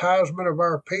chastisement of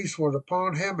our peace was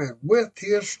upon him, and with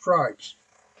his stripes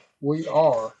we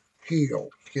are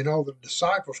healed. You know, the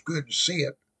disciples couldn't see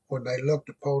it when they looked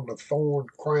upon the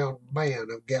thorn-crowned man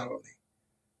of Galilee.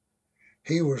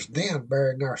 He was then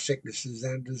bearing our sicknesses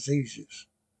and diseases.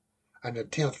 And the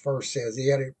 10th verse says,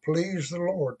 yet it pleased the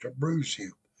Lord to bruise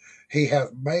him. He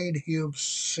hath made him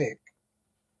sick.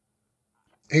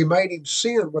 He made him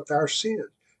sin with our sins,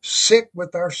 sick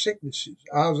with our sicknesses.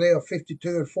 Isaiah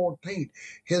 52:14,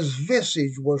 his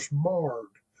visage was marred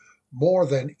more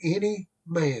than any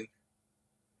man.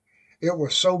 It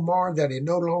was so marred that he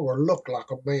no longer looked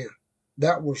like a man.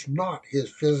 That was not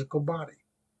his physical body.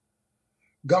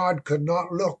 God could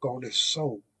not look on his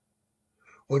soul.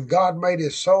 When God made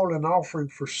his soul an offering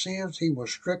for sins, he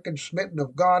was stricken, smitten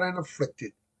of God, and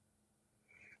afflicted.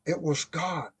 It was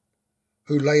God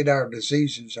who laid our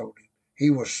diseases on him. He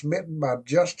was smitten by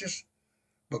justice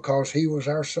because he was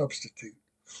our substitute.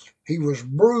 He was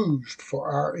bruised for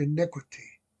our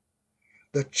iniquity.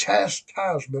 The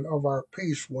chastisement of our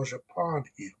peace was upon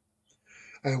him,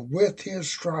 and with his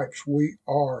stripes we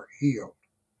are healed.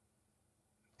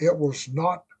 It was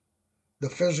not the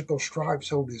physical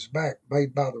stripes on his back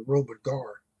made by the Roman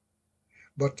guard,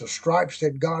 but the stripes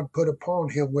that God put upon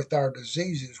him with our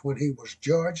diseases when he was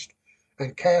judged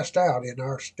and cast out in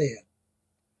our stead.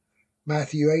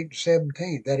 Matthew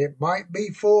 8:17, that it might be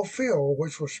fulfilled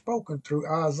which was spoken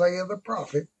through Isaiah the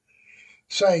prophet,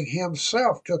 saying,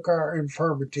 himself took our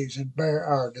infirmities and bare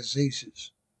our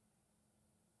diseases.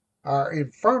 Our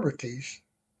infirmities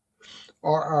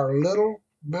are our little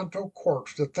mental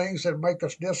quirks, the things that make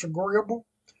us disagreeable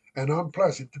and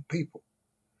unpleasant to people.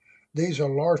 These are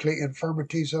largely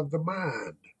infirmities of the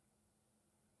mind.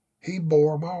 He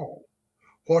bore them all.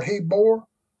 What he bore,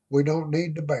 we don't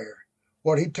need to bear.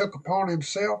 What he took upon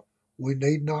himself, we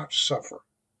need not suffer.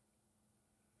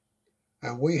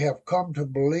 And we have come to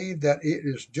believe that it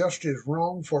is just as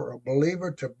wrong for a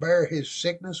believer to bear his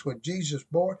sickness when Jesus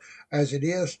bore as it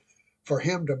is for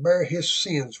him to bear his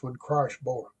sins when Christ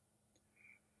bore.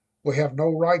 We have no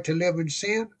right to live in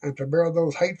sin and to bear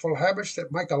those hateful habits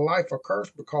that make a life a curse,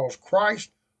 because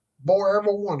Christ bore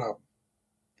every one of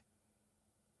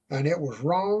them. And it was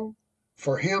wrong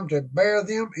for him to bear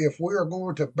them if we are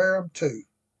going to bear them too.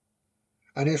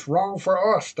 And it's wrong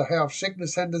for us to have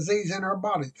sickness and disease in our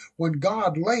bodies when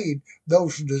God laid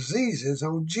those diseases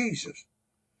on Jesus.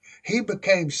 He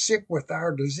became sick with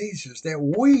our diseases that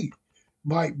we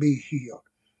might be healed.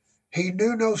 He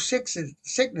knew no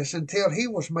sickness until he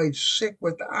was made sick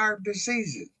with our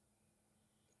diseases.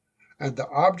 And the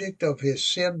object of his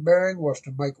sin bearing was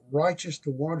to make righteous the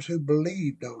ones who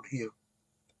believed on him.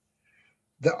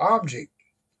 The object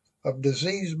of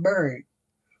disease bearing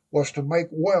was to make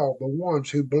well the ones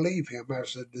who believe him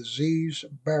as the disease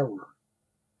bearer.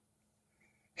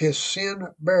 His sin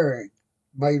bearing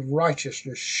made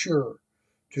righteousness sure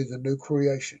to the new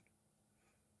creation.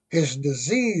 His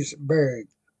disease bearing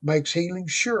makes healing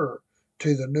sure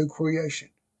to the new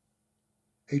creation.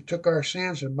 He took our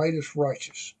sins and made us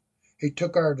righteous. He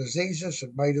took our diseases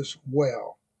and made us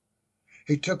well.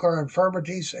 He took our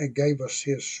infirmities and gave us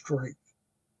his strength.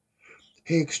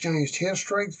 He exchanged his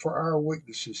strength for our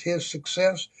weaknesses, his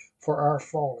success for our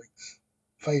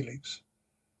failings.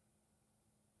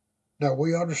 Now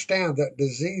we understand that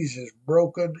disease is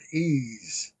broken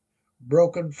ease,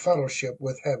 broken fellowship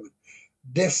with heaven.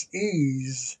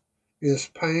 Dis-ease is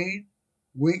pain,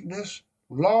 weakness,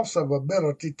 loss of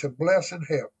ability to bless and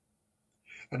help.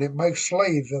 And it makes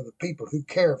slaves of the people who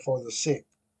care for the sick.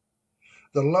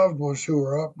 The loved ones who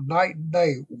are up night and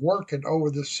day working over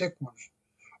the sick ones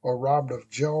are robbed of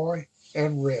joy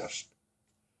and rest.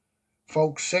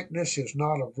 Folks, sickness is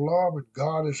not of love, and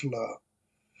God is love.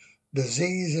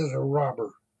 Disease is a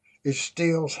robber. It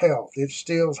steals health. It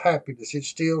steals happiness. It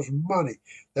steals money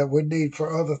that we need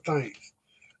for other things.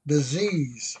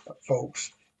 Disease,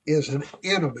 folks, is an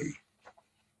enemy.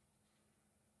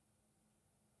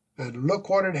 And look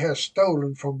what it has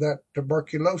stolen from that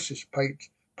tuberculosis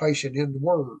patient in the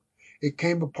Word. It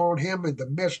came upon him in the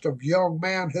midst of young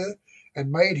manhood and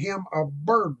made him a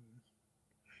burden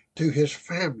to his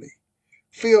family,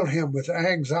 filled him with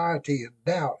anxiety and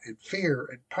doubt and fear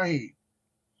and pain.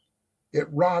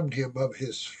 It robbed him of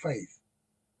his faith.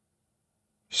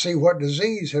 See what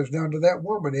disease has done to that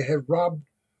woman. It has robbed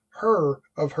her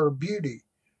of her beauty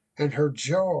and her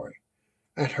joy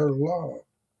and her love.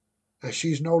 And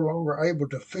she's no longer able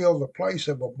to fill the place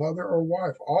of a mother or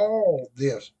wife. All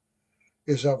this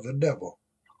is of the devil.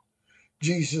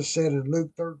 Jesus said in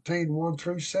Luke 13, 1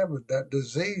 through 7, that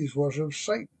disease was of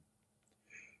Satan.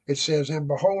 It says, and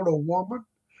behold, a woman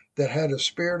that had a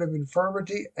spirit of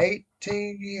infirmity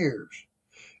 18 years,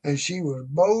 and she was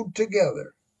bowed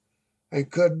together, and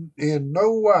could in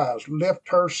no wise lift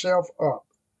herself up.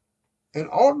 And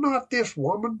ought not this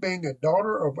woman, being a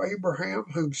daughter of Abraham,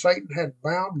 whom Satan had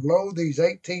bound low these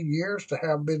 18 years, to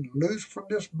have been loosed from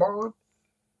this bond?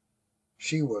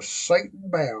 She was Satan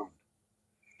bound.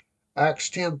 Acts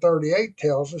 10:38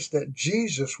 tells us that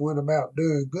Jesus went about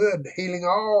doing good and healing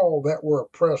all that were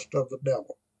oppressed of the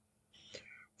devil.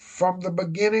 From the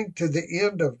beginning to the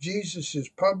end of Jesus'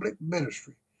 public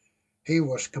ministry, he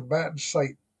was combating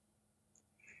Satan.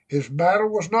 His battle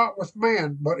was not with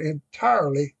man, but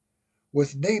entirely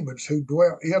with demons who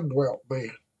indwelt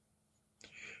man.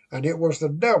 And it was the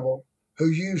devil who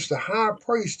used the high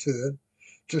priesthood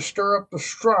to stir up the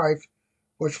strife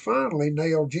which finally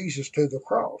nailed Jesus to the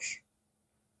cross.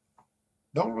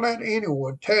 Don't let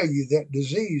anyone tell you that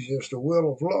disease is the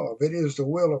will of love. It is the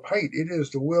will of hate. It is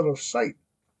the will of Satan.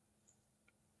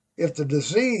 If the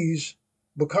disease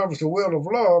becomes the will of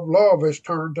love, love is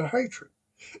turned to hatred.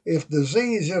 If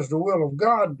disease is the will of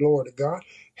God, glory to God,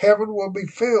 heaven will be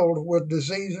filled with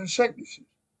disease and sicknesses.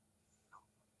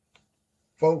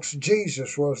 Folks,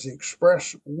 Jesus was the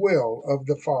express will of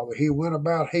the Father. He went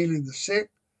about healing the sick.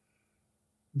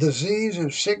 Disease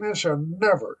and sickness are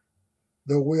never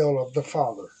the will of the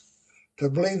Father. To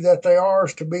believe that they are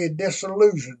is to be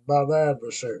disillusioned by the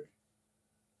adversary.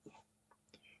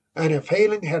 And if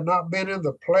healing had not been in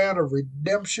the plan of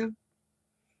redemption,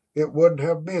 it wouldn't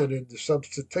have been in the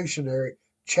substitutionary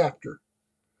chapter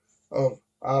of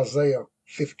Isaiah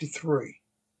 53.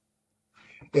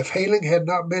 If healing had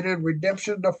not been in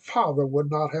redemption, the Father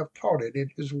would not have taught it in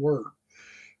his word.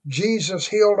 Jesus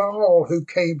healed all who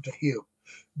came to him,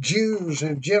 Jews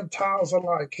and Gentiles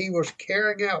alike. He was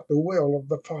carrying out the will of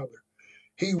the Father.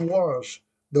 He was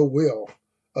the will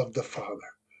of the Father.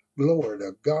 Glory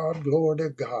to God, glory to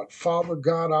God. Father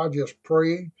God, I just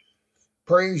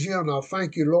praise you, and I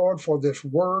thank you, Lord, for this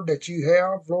word that you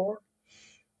have, Lord.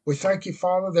 We thank you,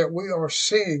 Father, that we are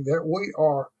seeing that we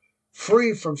are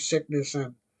free from sickness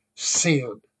and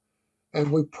sin.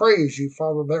 And we praise you,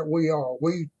 Father, that we are.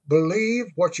 We believe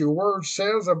what your word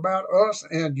says about us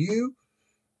and you.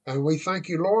 And we thank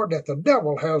you, Lord, that the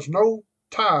devil has no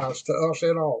ties to us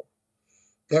at all.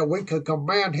 That we can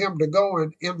command him to go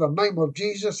in the name of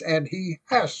Jesus, and he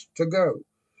has to go.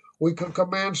 We can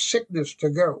command sickness to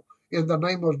go in the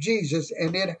name of Jesus,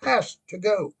 and it has to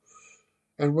go.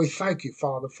 And we thank you,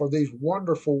 Father, for these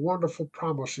wonderful, wonderful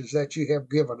promises that you have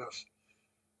given us.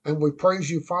 And we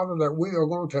praise you, Father, that we are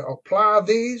going to apply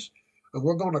these, and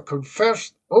we're going to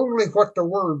confess only what the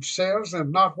word says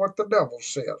and not what the devil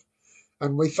says.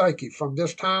 And we thank you. From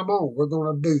this time on, we're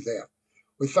going to do that.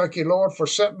 We thank you, Lord, for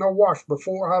setting a watch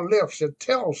before our lips. It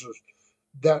tells us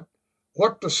that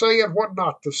what to say and what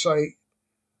not to say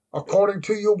according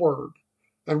to your word.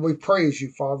 And we praise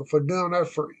you, Father, for doing that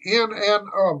for in and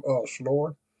of us,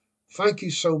 Lord. Thank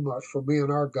you so much for being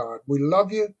our God. We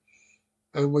love you,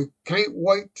 and we can't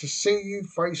wait to see you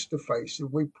face to face.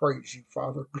 And we praise you,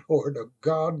 Father. Glory to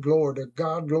God, glory to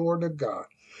God, glory to God.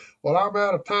 Well, I'm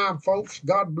out of time, folks.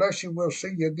 God bless you. We'll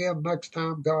see you again next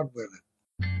time, God willing.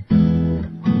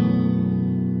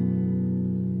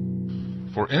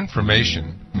 For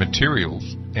information,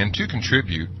 materials, and to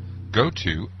contribute, go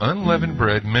to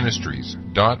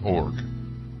unleavenedbreadministries.org.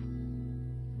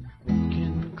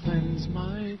 Can cleanse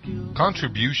my guilt.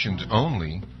 Contributions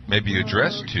only may be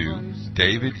addressed to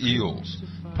David Eels,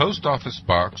 Post Office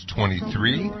Box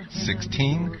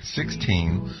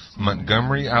 231616,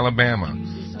 Montgomery, Alabama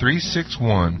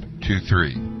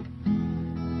 36123.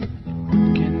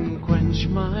 Can quench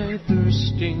my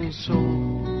thirsting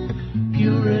soul.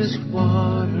 Purest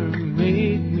water,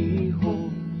 make me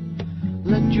whole.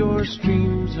 Let your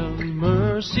streams of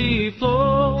mercy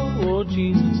flow. Oh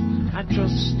Jesus, I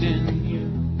trust in you.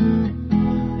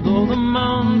 Though the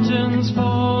mountains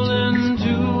fall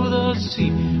into the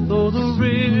sea, though the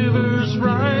rivers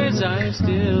rise, I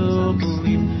still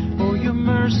believe. For your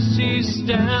mercy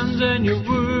stands and your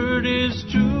word is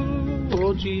true.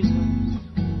 Oh Jesus,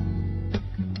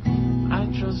 I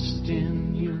trust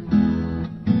in you.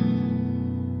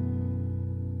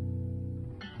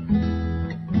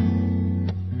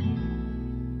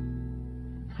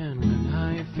 And when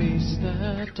I face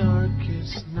that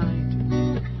darkest night,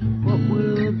 what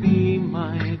will be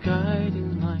my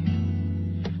guiding light?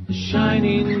 The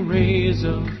shining rays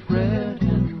of red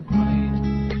and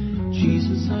white.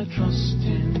 Jesus, I trust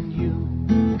in you.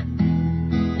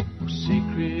 Oh,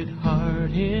 Sacred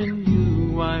Heart, in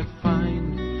you I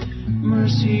find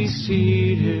mercy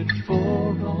seated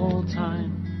for all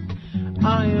time.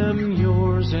 I am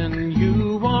yours and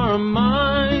you are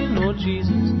mine. Oh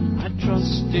Jesus, I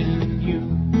trust in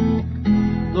you.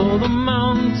 Though the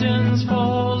mountains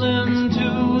fall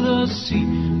into the sea,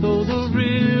 though the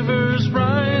rivers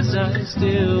rise, I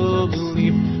still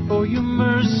believe. For your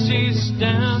mercy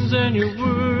stands and your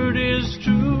word is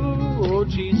true. Oh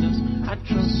Jesus, I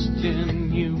trust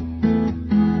in you.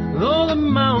 Though the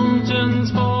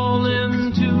mountains fall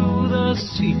into the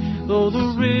sea, though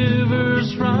the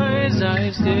rivers rise, I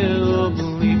still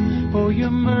believe. For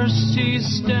your mercy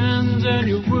stands and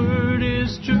your word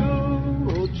is true.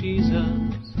 Oh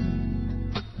Jesus,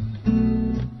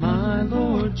 my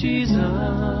Lord Jesus,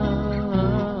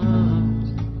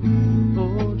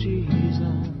 oh Jesus.